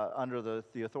under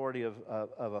the authority of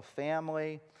a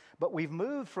family. But we've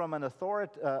moved from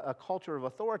a culture of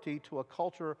authority to a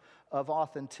culture of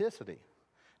authenticity.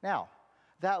 Now,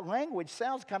 that language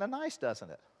sounds kind of nice,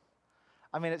 doesn't it?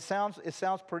 I mean, it sounds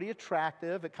pretty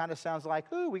attractive. It kind of sounds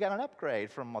like, ooh, we got an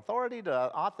upgrade from authority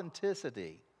to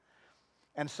authenticity.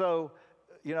 And so,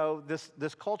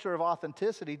 this culture of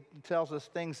authenticity tells us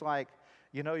things like,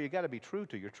 you got to be true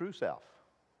to your true self.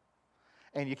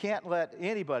 And you can't let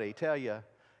anybody tell you,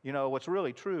 what's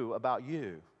really true about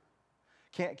you.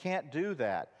 Can't do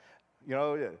that.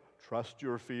 Trust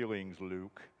your feelings,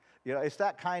 Luke. It's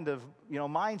that kind of,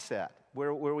 mindset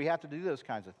where we have to do those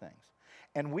kinds of things.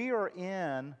 And we are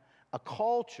in a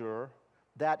culture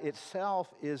that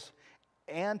itself is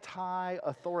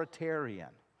anti-authoritarian.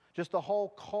 Just the whole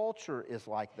culture is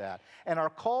like that. And our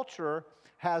culture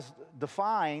has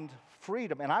defined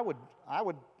freedom, and I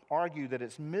would argue that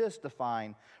it's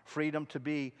misdefined freedom to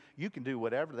be, you can do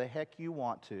whatever the heck you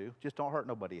want to, just don't hurt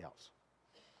nobody else.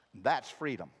 That's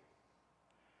freedom.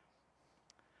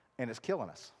 And it's killing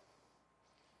us.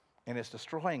 And it's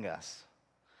destroying us,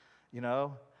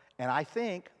 And I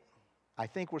think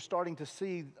we're starting to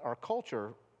see our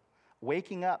culture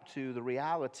waking up to the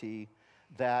reality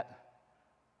that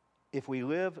if we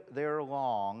live there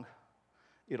long,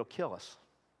 it'll kill us.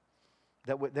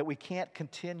 That we can't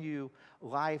continue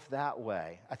life that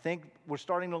way. I think we're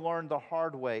starting to learn the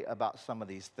hard way about some of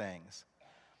these things.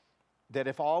 That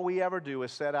if all we ever do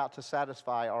is set out to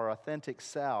satisfy our authentic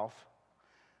self,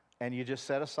 and you just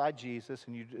set aside Jesus,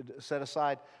 and you set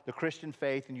aside the Christian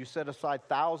faith, and you set aside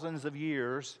thousands of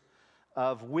years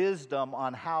of wisdom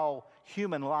on how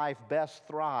human life best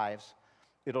thrives,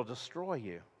 it'll destroy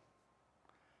you.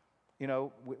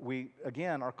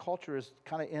 Again, our culture is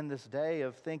kind of in this day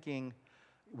of thinking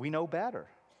we know better.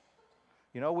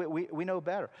 We know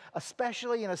better,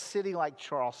 especially in a city like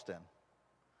Charleston,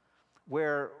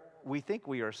 where we think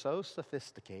we are so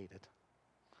sophisticated.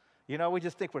 We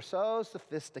just think we're so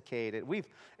sophisticated.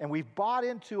 We've bought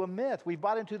into a myth. We've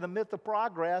bought into the myth of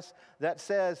progress that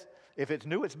says if it's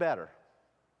new, it's better.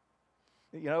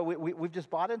 We've just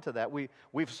bought into that.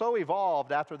 We've so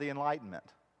evolved after the Enlightenment.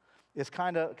 It's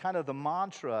kind of the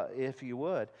mantra, if you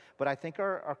would. But I think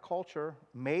our culture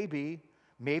maybe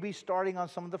starting on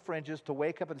some of the fringes to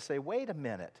wake up and say, wait a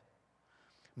minute.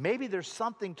 Maybe there's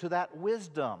something to that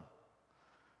wisdom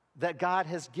that God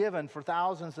has given for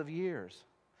thousands of years.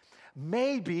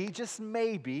 Maybe, just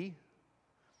maybe,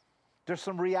 there's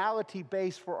some reality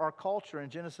base for our culture in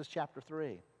Genesis chapter 3.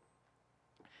 You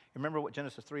remember what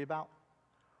Genesis 3 is about?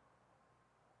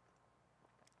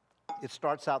 It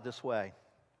starts out this way.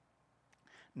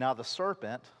 Now the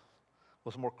serpent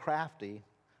was more crafty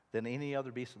than any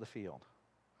other beast of the field.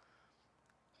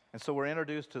 And so we're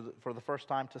introduced for the first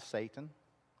time to Satan.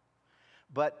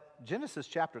 But Genesis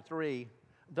chapter 3,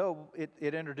 though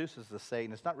it introduces the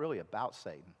Satan, it's not really about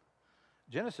Satan.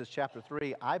 Genesis chapter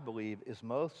 3, I believe, is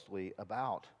mostly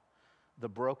about the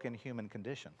broken human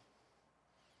condition.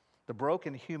 The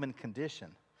broken human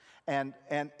condition. And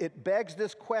it begs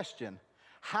this question: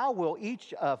 how will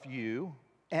each of you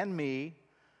and me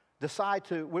decide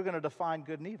we're going to define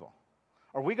good and evil?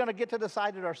 Are we going to get to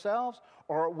decide it ourselves,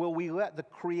 or will we let the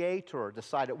Creator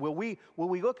decide it? Will we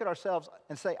look at ourselves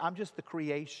and say, I'm just the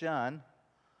creation,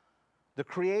 the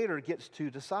Creator gets to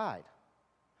decide?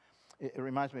 It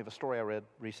reminds me of a story I read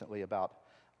recently about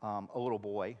a little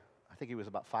boy. I think he was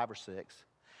about 5 or 6,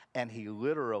 and he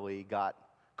literally got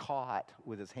caught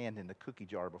with his hand in the cookie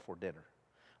jar before dinner,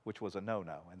 which was a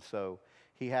no-no. And so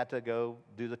he had to go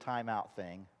do the timeout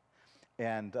thing,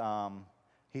 and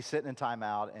he's sitting in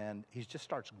timeout, and he just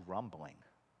starts grumbling.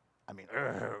 I mean,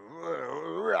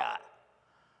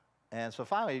 and so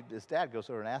finally his dad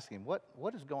goes over and asks him,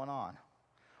 what is going on?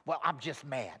 Well, I'm just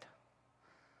mad.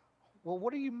 Well,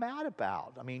 what are you mad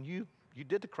about? I mean, you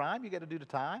did the crime, you got to do the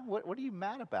time. What are you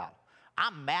mad about?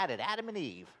 I'm mad at Adam and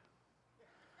Eve.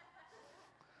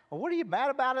 Well, what are you mad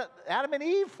about Adam and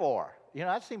Eve for? You know,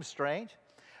 that seems strange.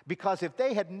 Because if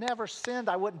they had never sinned,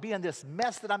 I wouldn't be in this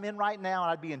mess that I'm in right now,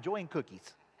 and I'd be enjoying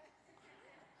cookies.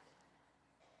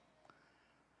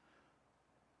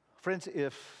 Friends,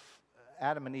 if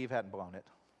Adam and Eve hadn't blown it,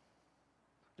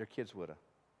 their kids would have.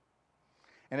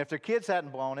 And if their kids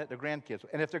hadn't blown it, their grandkids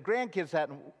would. And if their grandkids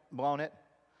hadn't blown it,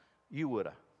 you would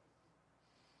have.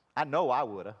 I know I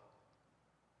would have.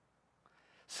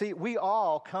 See, we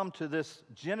all come to this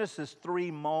Genesis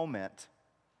 3 moment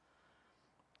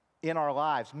in our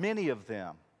lives, many of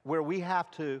them, where we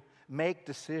have to make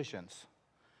decisions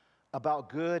about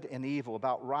good and evil,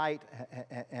 about right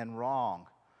and wrong.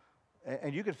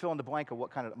 And you can fill in the blank of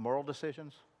what kind of moral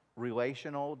decisions,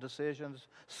 relational decisions,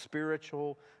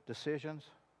 spiritual decisions.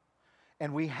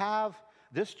 And we have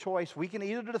this choice. We can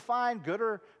either define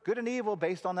good and evil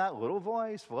based on that little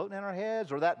voice floating in our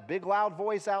heads, or that big loud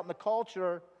voice out in the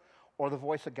culture, or the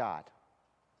voice of God.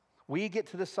 We get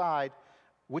to decide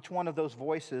which one of those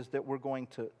voices that we're going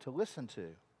to listen to.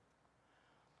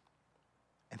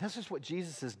 And this is what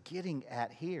Jesus is getting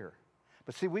at here.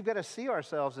 But see, we've got to see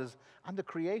ourselves as, I'm the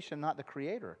creation, not the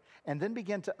creator. And then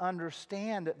begin to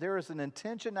understand that there is an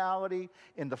intentionality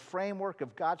in the framework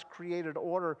of God's created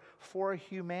order for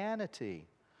humanity.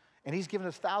 And he's given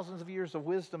us thousands of years of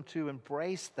wisdom to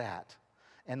embrace that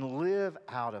and live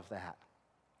out of that.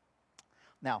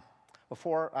 Now,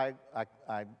 before I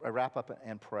wrap up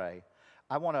and pray,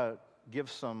 I want to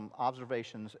give some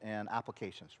observations and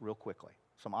applications real quickly.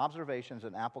 Some observations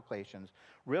and applications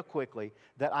real quickly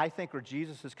that I think are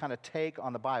Jesus' kind of take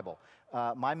on the Bible.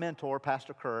 My mentor,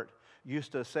 Pastor Kurt,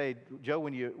 used to say, Joe,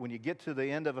 when you get to the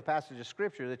end of a passage of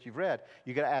Scripture that you've read,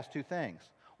 you got to ask two things.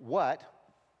 What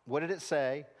did it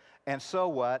say? And so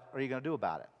what are you going to do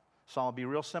about it? So I'm going to be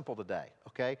real simple today,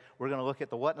 okay? We're going to look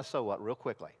at the what and the so what real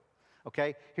quickly,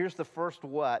 okay? Here's the first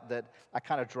what that I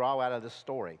kind of draw out of this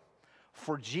story.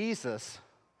 For Jesus,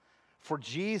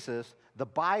 the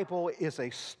Bible is a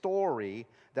story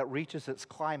that reaches its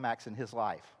climax in his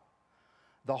life.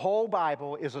 The whole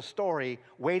Bible is a story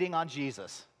waiting on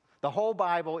Jesus. The whole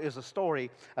Bible is a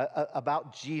story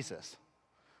about Jesus.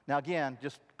 Now again,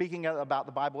 just speaking about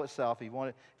the Bible itself, if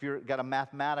you've got a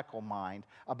mathematical mind,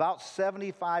 about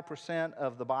 75%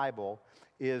 of the Bible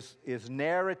is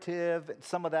narrative,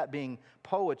 some of that being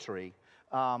poetry,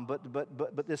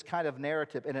 but this kind of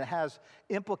narrative, and it has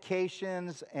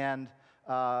implications and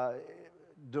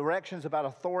directions about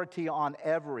authority on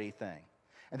everything.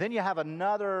 And then you have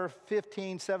another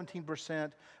 15,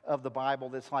 17% of the Bible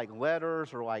that's like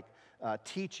letters or like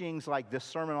teachings, like this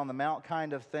Sermon on the Mount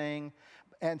kind of thing.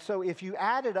 And so if you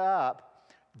added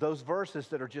up those verses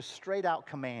that are just straight out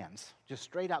commands,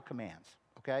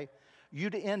 okay,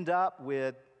 you'd end up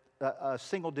with a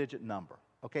single-digit number.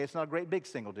 Okay, it's not a great big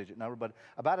single-digit number, but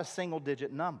about a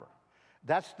single-digit number.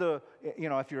 That's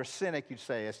if you're a cynic, you'd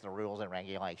say it's the rules and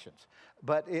regulations.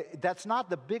 But that's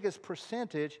not the biggest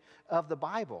percentage of the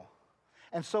Bible.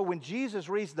 And so when Jesus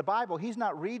reads the Bible, he's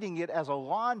not reading it as a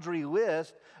laundry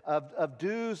list of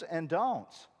do's and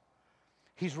don'ts.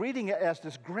 He's reading it as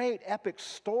this great epic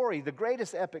story, the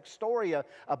greatest epic story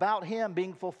about him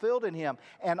being fulfilled in him.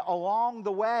 And along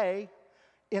the way,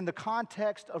 in the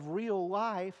context of real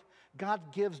life, God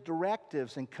gives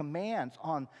directives and commands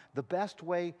on the best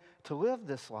way to live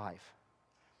this life.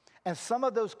 And some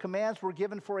of those commands were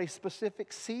given for a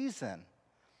specific season.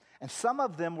 And some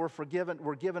of them were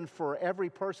given for every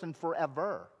person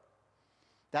forever.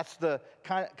 That's the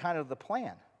kind of the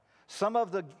plan. Some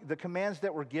of the commands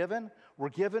that were given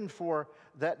for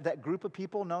that group of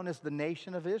people known as the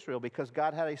nation of Israel, because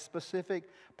God had a specific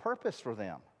purpose for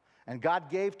them. And God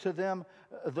gave to them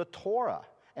the Torah,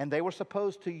 and they were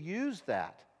supposed to use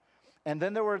that. And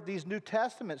then there were these New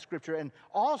Testament scripture, and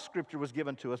all scripture was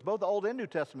given to us, both the Old and New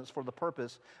Testaments, for the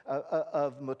purpose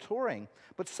of maturing.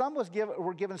 But some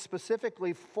were given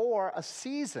specifically for a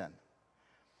season.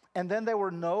 And then they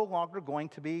were no longer going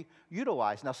to be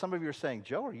utilized. Now, some of you are saying,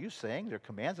 Joe, are you saying there are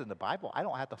commands in the Bible I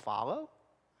don't have to follow?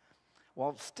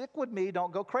 Well, stick with me.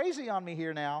 Don't go crazy on me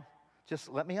here now. Just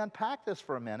let me unpack this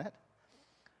for a minute.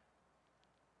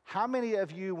 How many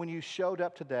of you, when you showed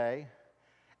up today,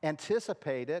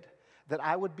 anticipated that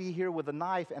I would be here with a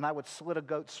knife and I would slit a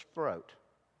goat's throat?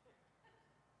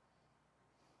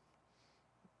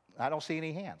 I don't see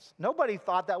any hands. Nobody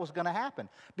thought that was going to happen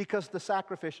because the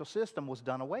sacrificial system was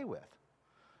done away with.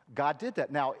 God did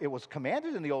that. Now, it was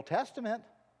commanded in the Old Testament,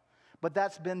 but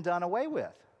that's been done away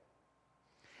with.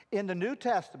 In the New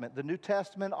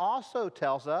Testament also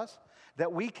tells us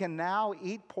that we can now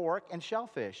eat pork and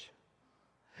shellfish.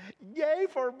 Yay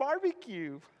for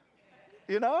barbecue.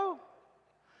 You know?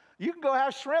 You can go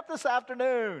have shrimp this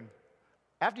afternoon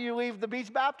after you leave the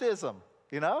beach baptism,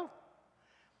 you know?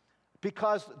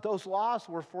 Because those laws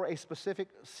were for a specific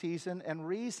season and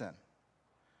reason.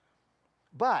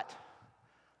 But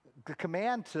the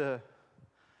command to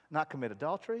not commit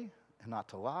adultery and not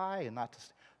to lie and not to,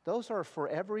 those are for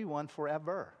everyone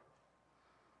forever.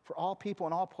 For all people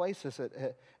in all places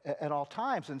at all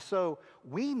times. And so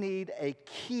we need a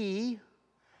key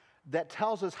that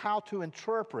tells us how to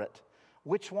interpret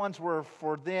which ones were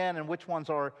for then and which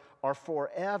ones are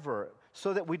forever,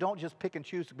 so that we don't just pick and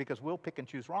choose, because we'll pick and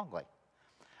choose wrongly.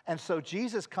 And so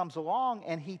Jesus comes along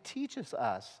and he teaches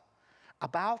us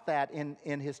about that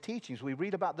in his teachings. We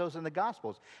read about those in the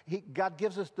Gospels. God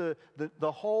gives us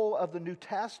the whole of the New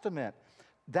Testament.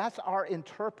 That's our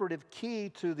interpretive key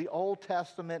to the Old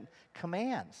Testament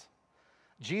commands.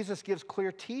 Jesus gives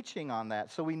clear teaching on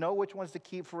that, so we know which ones to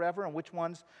keep forever and which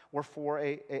ones were for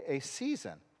a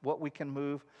season, what we can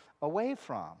move away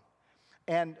from.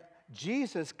 And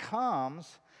Jesus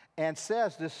comes and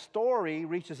says this story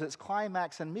reaches its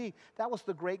climax in me. That was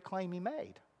the great claim he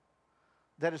made,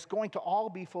 that it's going to all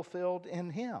be fulfilled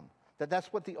in him,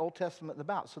 that's what the Old Testament is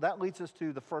about. So that leads us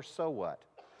to the first so what.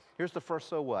 Here's the first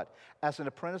so what. As an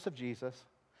apprentice of Jesus,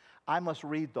 I must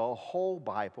read the whole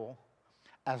Bible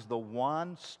as the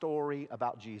one story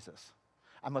about Jesus.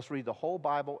 I must read the whole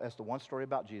Bible as the one story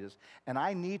about Jesus, and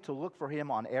I need to look for him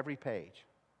on every page,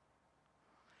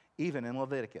 even in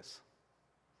Leviticus.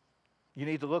 You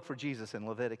need to look for Jesus in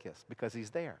Leviticus because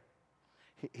he's there.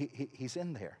 He's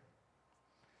in there.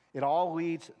 It all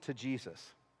leads to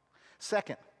Jesus.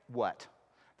 Second, what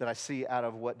that I see out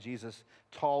of what Jesus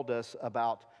told us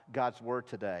about God's word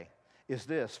today is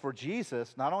this. For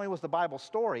Jesus, not only was the Bible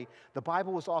story, the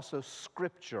Bible was also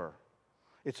scripture.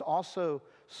 It's also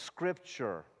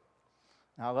scripture.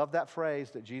 Now, I love that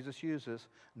phrase that Jesus uses,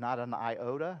 not an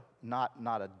iota, not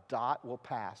a dot will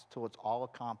pass till it's all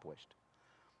accomplished.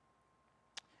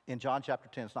 In John chapter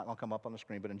 10, it's not going to come up on the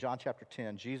screen, but in John chapter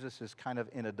 10, Jesus is kind of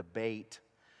in a debate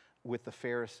with the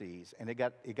Pharisees, and it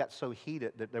got so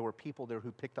heated that there were people there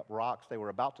who picked up rocks. They were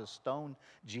about to stone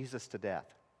Jesus to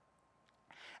death.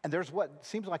 And there's what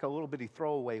seems like a little bitty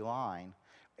throwaway line,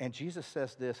 and Jesus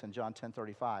says this in John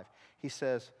 10:35. He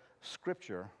says,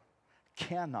 Scripture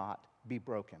cannot be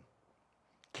broken.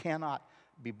 Cannot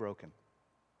be broken.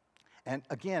 And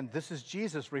again, this is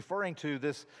Jesus referring to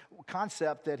this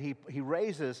concept that he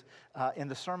raises in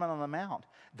the Sermon on the Mount,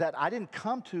 that I didn't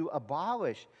come to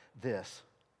abolish this.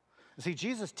 See,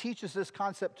 Jesus teaches this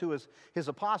concept to his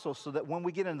apostles so that when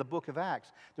we get in the book of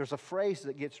Acts, there's a phrase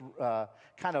that gets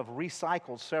kind of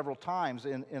recycled several times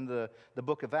in the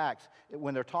book of Acts.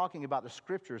 When they're talking about the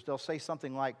scriptures, they'll say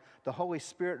something like, the Holy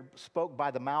Spirit spoke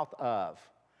by the mouth of,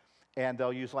 and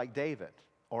they'll use like David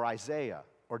or Isaiah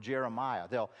or Jeremiah.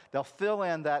 They'll fill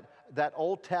in that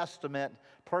Old Testament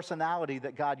personality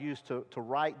that God used to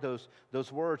write those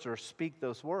words or speak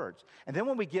those words. And then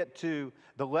when we get to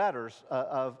the letters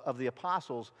of the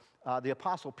apostles, the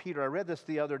apostle Peter, I read this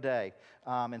the other day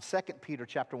in 2 Peter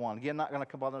chapter 1. Again, not going to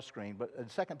come on the screen, but in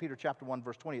 2 Peter chapter 1,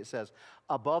 verse 20, it says,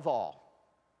 above all,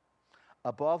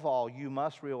 you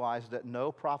must realize that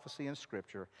no prophecy in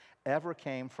Scripture ever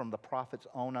came from the prophet's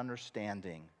own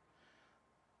understanding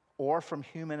or from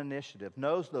human initiative.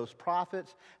 Knows those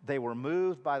prophets, they were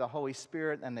moved by the Holy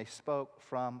Spirit and they spoke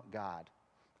from God.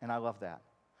 And I love that.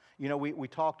 You know, we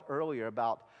talked earlier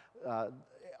about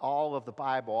all of the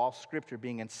Bible, all Scripture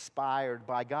being inspired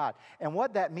by God. And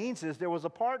what that means is there was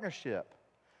a partnership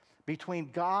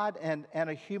between God and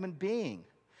a human being.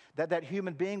 That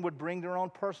human being would bring their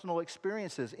own personal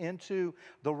experiences into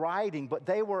the writing, but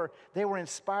they were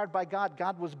inspired by God.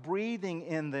 God was breathing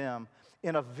in them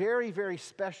in a very, very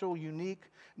special, unique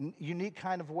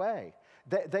kind of way.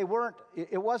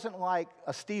 It wasn't like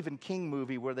a Stephen King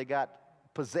movie where they got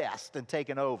possessed and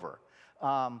taken over.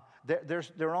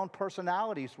 Their own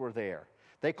personalities were there.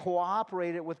 They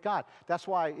cooperated with God. That's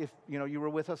why, if you were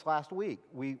with us last week,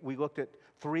 we looked at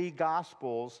 3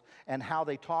 Gospels and how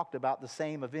they talked about the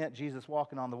same event, Jesus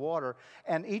walking on the water,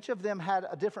 and each of them had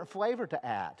a different flavor to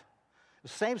add. The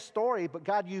same story, but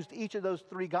God used each of those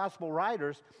three gospel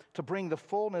writers to bring the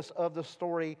fullness of the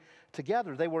story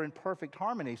together. They were in perfect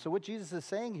harmony. So what Jesus is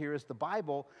saying here is the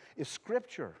Bible is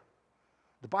Scripture.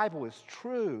 The Bible is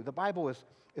true. The Bible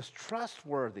is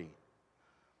trustworthy.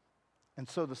 And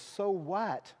so the so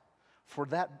what for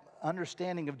that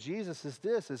understanding of Jesus is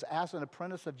this, is as an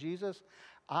apprentice of Jesus,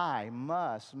 I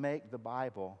must make the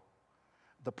Bible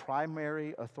the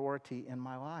primary authority in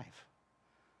my life.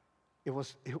 It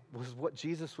was what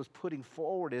Jesus was putting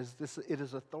forward, it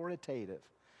is authoritative.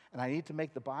 And I need to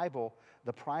make the Bible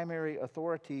the primary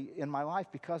authority in my life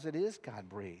because it is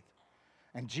God-breathed.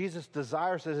 And Jesus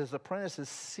desires that his apprentices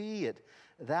see it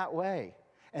that way.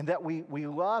 And that we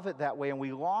love it that way and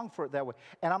we long for it that way.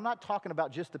 And I'm not talking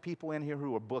about just the people in here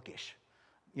who are bookish,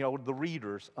 the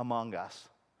readers among us.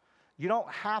 You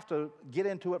don't have to get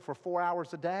into it for 4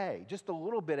 hours a day, just a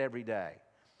little bit every day.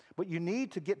 But you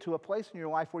need to get to a place in your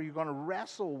life where you're going to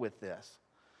wrestle with this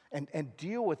and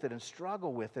deal with it and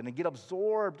struggle with it and get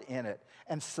absorbed in it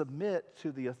and submit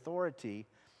to the authority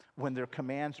when their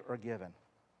commands are given.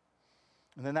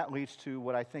 And then that leads to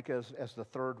what I think as the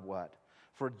third what.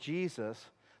 For Jesus,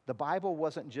 the Bible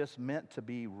wasn't just meant to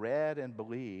be read and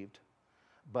believed,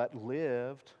 but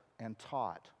lived and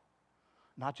taught.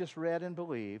 Not just read and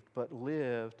believed, but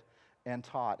lived and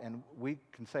taught. And we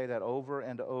can say that over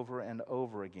and over and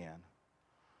over again.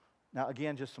 Now,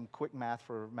 again, just some quick math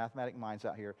for mathematic minds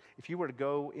out here. If you were to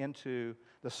go into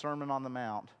the Sermon on the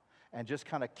Mount and just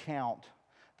kind of count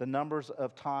the numbers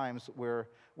of times where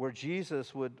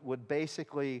Jesus would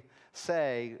basically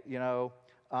say,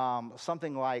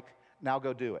 something like, now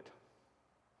go do it.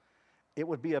 It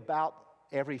would be about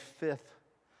every fifth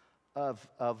of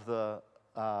the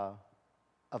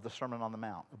Sermon on the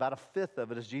Mount. About a fifth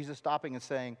of it is Jesus stopping and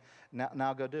saying,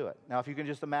 now go do it. Now, if you can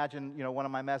just imagine, one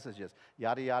of my messages,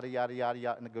 yada, yada, yada, yada,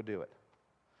 yada, and go do it.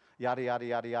 Yada, yada,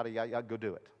 yada, yada, yada, go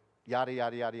do it. Yada,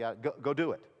 yada, yada, yada, go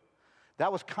do it.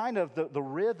 That was kind of the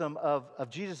rhythm of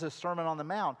Jesus' Sermon on the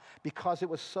Mount because it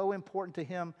was so important to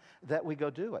him that we go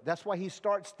do it. That's why he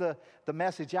starts the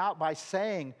message out by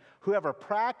saying, whoever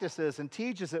practices and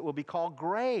teaches it will be called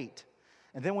great.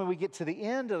 And then when we get to the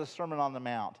end of the Sermon on the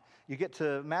Mount, you get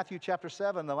to Matthew chapter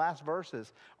 7, the last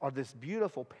verses are this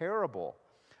beautiful parable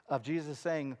of Jesus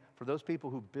saying, for those people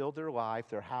who build their life,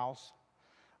 their house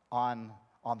on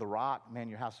the rock, man,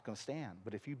 your house is going to stand.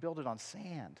 But if you build it on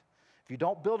sand, if you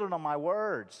don't build it on my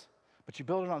words, but you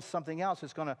build it on something else,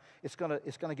 it's going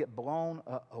to get blown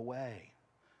away.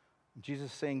 Jesus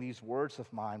is saying these words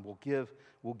of mine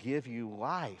will give you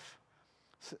life.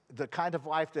 The kind of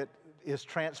life that is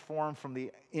transformed from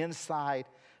the inside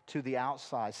to the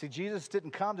outside. See, Jesus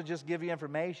didn't come to just give you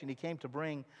information. He came to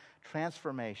bring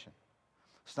transformation.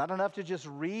 It's not enough to just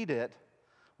read it.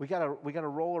 We got to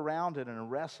roll around it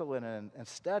and wrestle in it and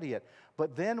study it.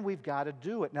 But then we've got to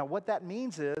do it. Now, what that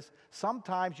means is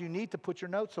sometimes you need to put your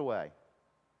notes away.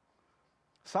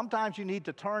 Sometimes you need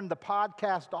to turn the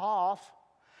podcast off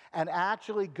and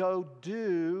actually go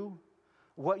do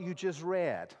what you just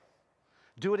read.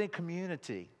 Do it in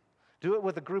community. Do it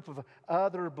with a group of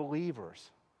other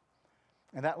believers.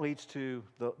 And that leads to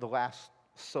the last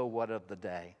so what of the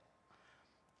day.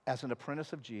 As an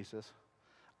apprentice of Jesus,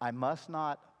 I must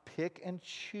not pick and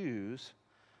choose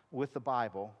with the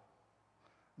Bible,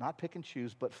 not pick and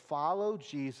choose, but follow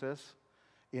Jesus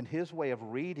in his way of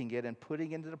reading it and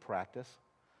putting it into practice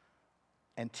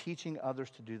and teaching others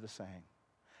to do the same.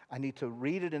 I need to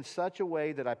read it in such a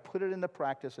way that I put it into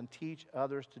practice and teach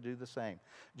others to do the same.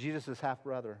 Jesus'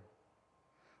 half-brother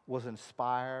was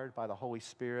inspired by the Holy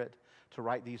Spirit to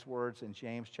write these words in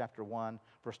James chapter 1,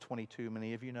 verse 22.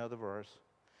 Many of you know the verse.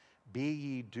 Be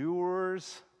ye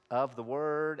doers of the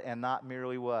word and not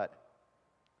merely what?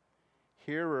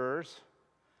 Hearers,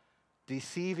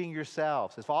 deceiving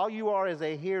yourselves. If all you are is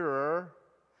a hearer,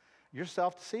 you're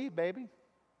self-deceived, baby.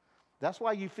 That's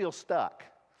why you feel stuck.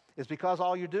 It's because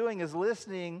all you're doing is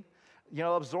listening,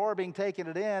 absorbing, taking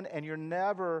it in, and you're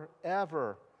never,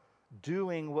 ever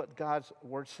doing what God's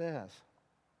word says.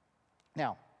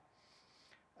 Now,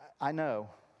 I know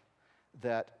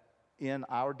that in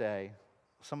our day,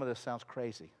 some of this sounds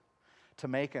crazy, to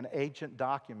make an ancient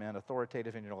document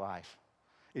authoritative in your life.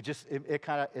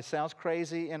 It sounds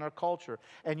crazy in our culture.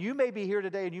 And you may be here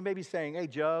today and you may be saying, hey,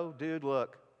 Joe, dude,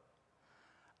 look,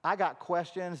 I got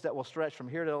questions that will stretch from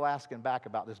here to Alaska and back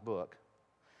about this book.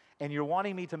 And you're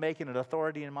wanting me to make it an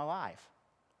authority in my life.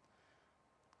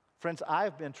 Friends,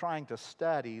 I've been trying to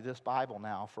study this Bible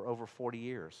now for over 40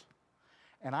 years.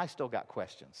 And I still got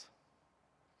questions.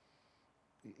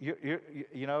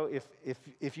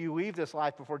 If you leave this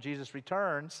life before Jesus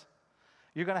returns,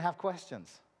 you're going to have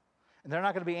questions. And they're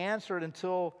not going to be answered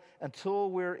until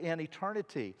we're in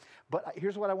eternity. But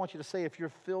here's what I want you to say. If you're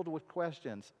filled with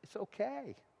questions, it's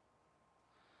okay.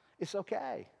 It's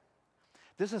okay.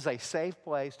 This is a safe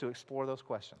place to explore those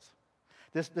questions.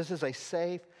 This is a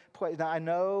safe place. Now, I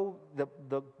know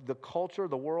the culture,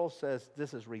 the world says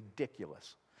this is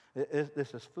ridiculous.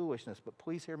 This is foolishness. But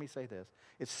please hear me say this.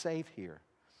 It's safe here.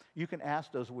 You can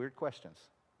ask those weird questions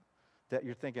that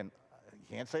you're thinking,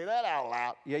 you can't say that out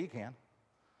loud. Yeah, you can.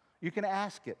 You can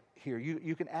ask it here.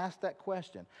 You can ask that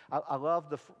question. I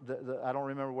love I don't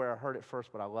remember where I heard it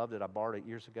first, but I loved it. I borrowed it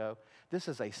years ago. This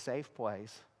is a safe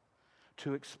place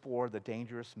to explore the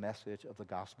dangerous message of the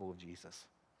gospel of Jesus.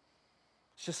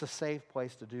 It's just a safe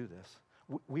place to do this.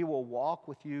 We will walk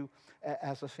with you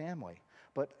as a family.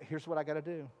 But here's what I got to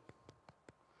do.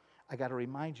 I got to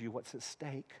remind you what's at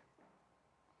stake.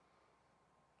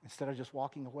 Instead of just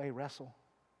walking away, wrestle.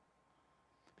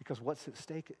 Because what's at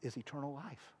stake is eternal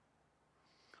life.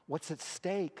 What's at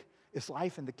stake is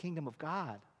life in the kingdom of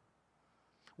God.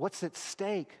 What's at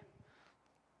stake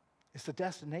is the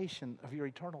destination of your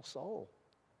eternal soul.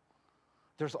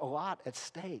 There's a lot at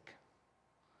stake.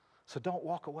 So don't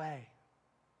walk away.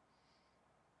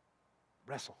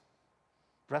 Wrestle.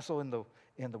 Wrestle in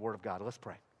the Word of God. Let's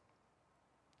pray.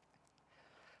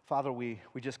 Father, we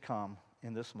just come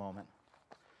in this moment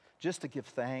just to give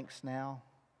thanks now.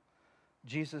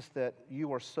 Jesus, that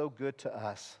you are so good to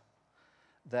us,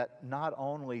 that not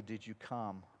only did you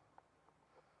come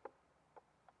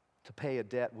to pay a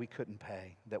debt we couldn't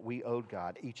pay, that we owed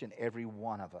God, each and every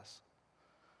one of us,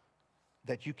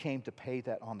 that you came to pay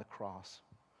that on the cross.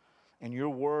 And your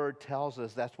word tells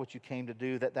us that's what you came to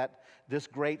do, that this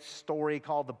great story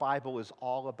called the Bible is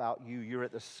all about you. You're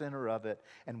at the center of it.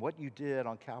 And what you did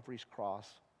on Calvary's cross,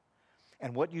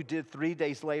 and what you did 3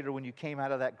 days later when you came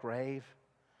out of that grave,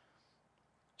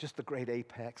 just the great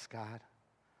apex, God.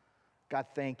 God,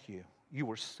 thank you. You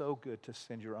were so good to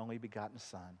send your only begotten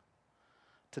Son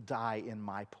to die in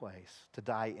my place, to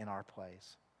die in our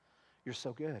place. You're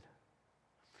so good.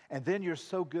 And then you're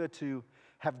so good to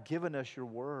have given us your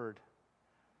word,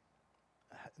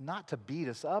 not to beat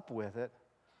us up with it,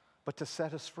 but to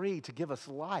set us free, to give us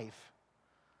life.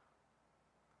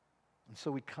 And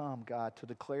so we come, God, to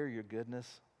declare your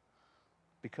goodness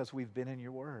because we've been in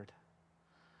your word.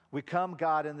 We come,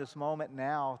 God, in this moment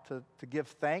now to give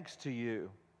thanks to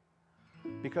you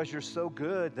because you're so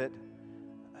good that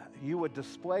you would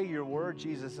display your word,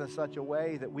 Jesus, in such a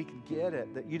way that we could get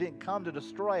it, that you didn't come to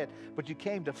destroy it, but you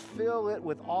came to fill it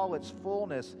with all its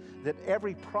fullness, that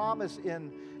every promise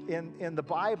in the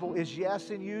Bible is yes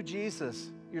in you,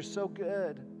 Jesus. You're so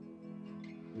good.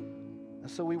 And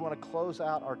so we want to close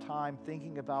out our time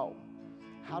thinking about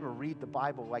how to read the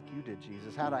Bible like you did,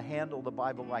 Jesus, how to handle the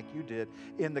Bible like you did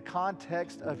in the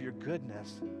context of your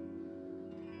goodness.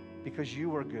 Because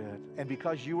you are good, and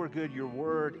because you are good, your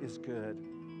word is good.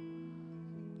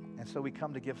 And so we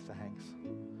come to give thanks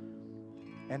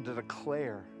and to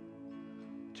declare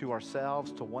to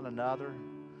ourselves, to one another,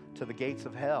 to the gates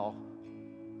of hell,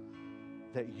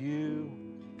 that you,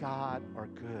 God, are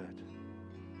good.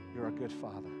 You're a good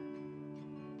Father.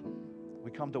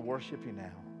 We come to worship you now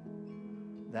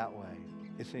that way.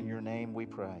 It's in your name we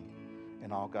pray.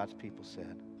 And all God's people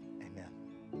said,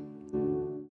 amen.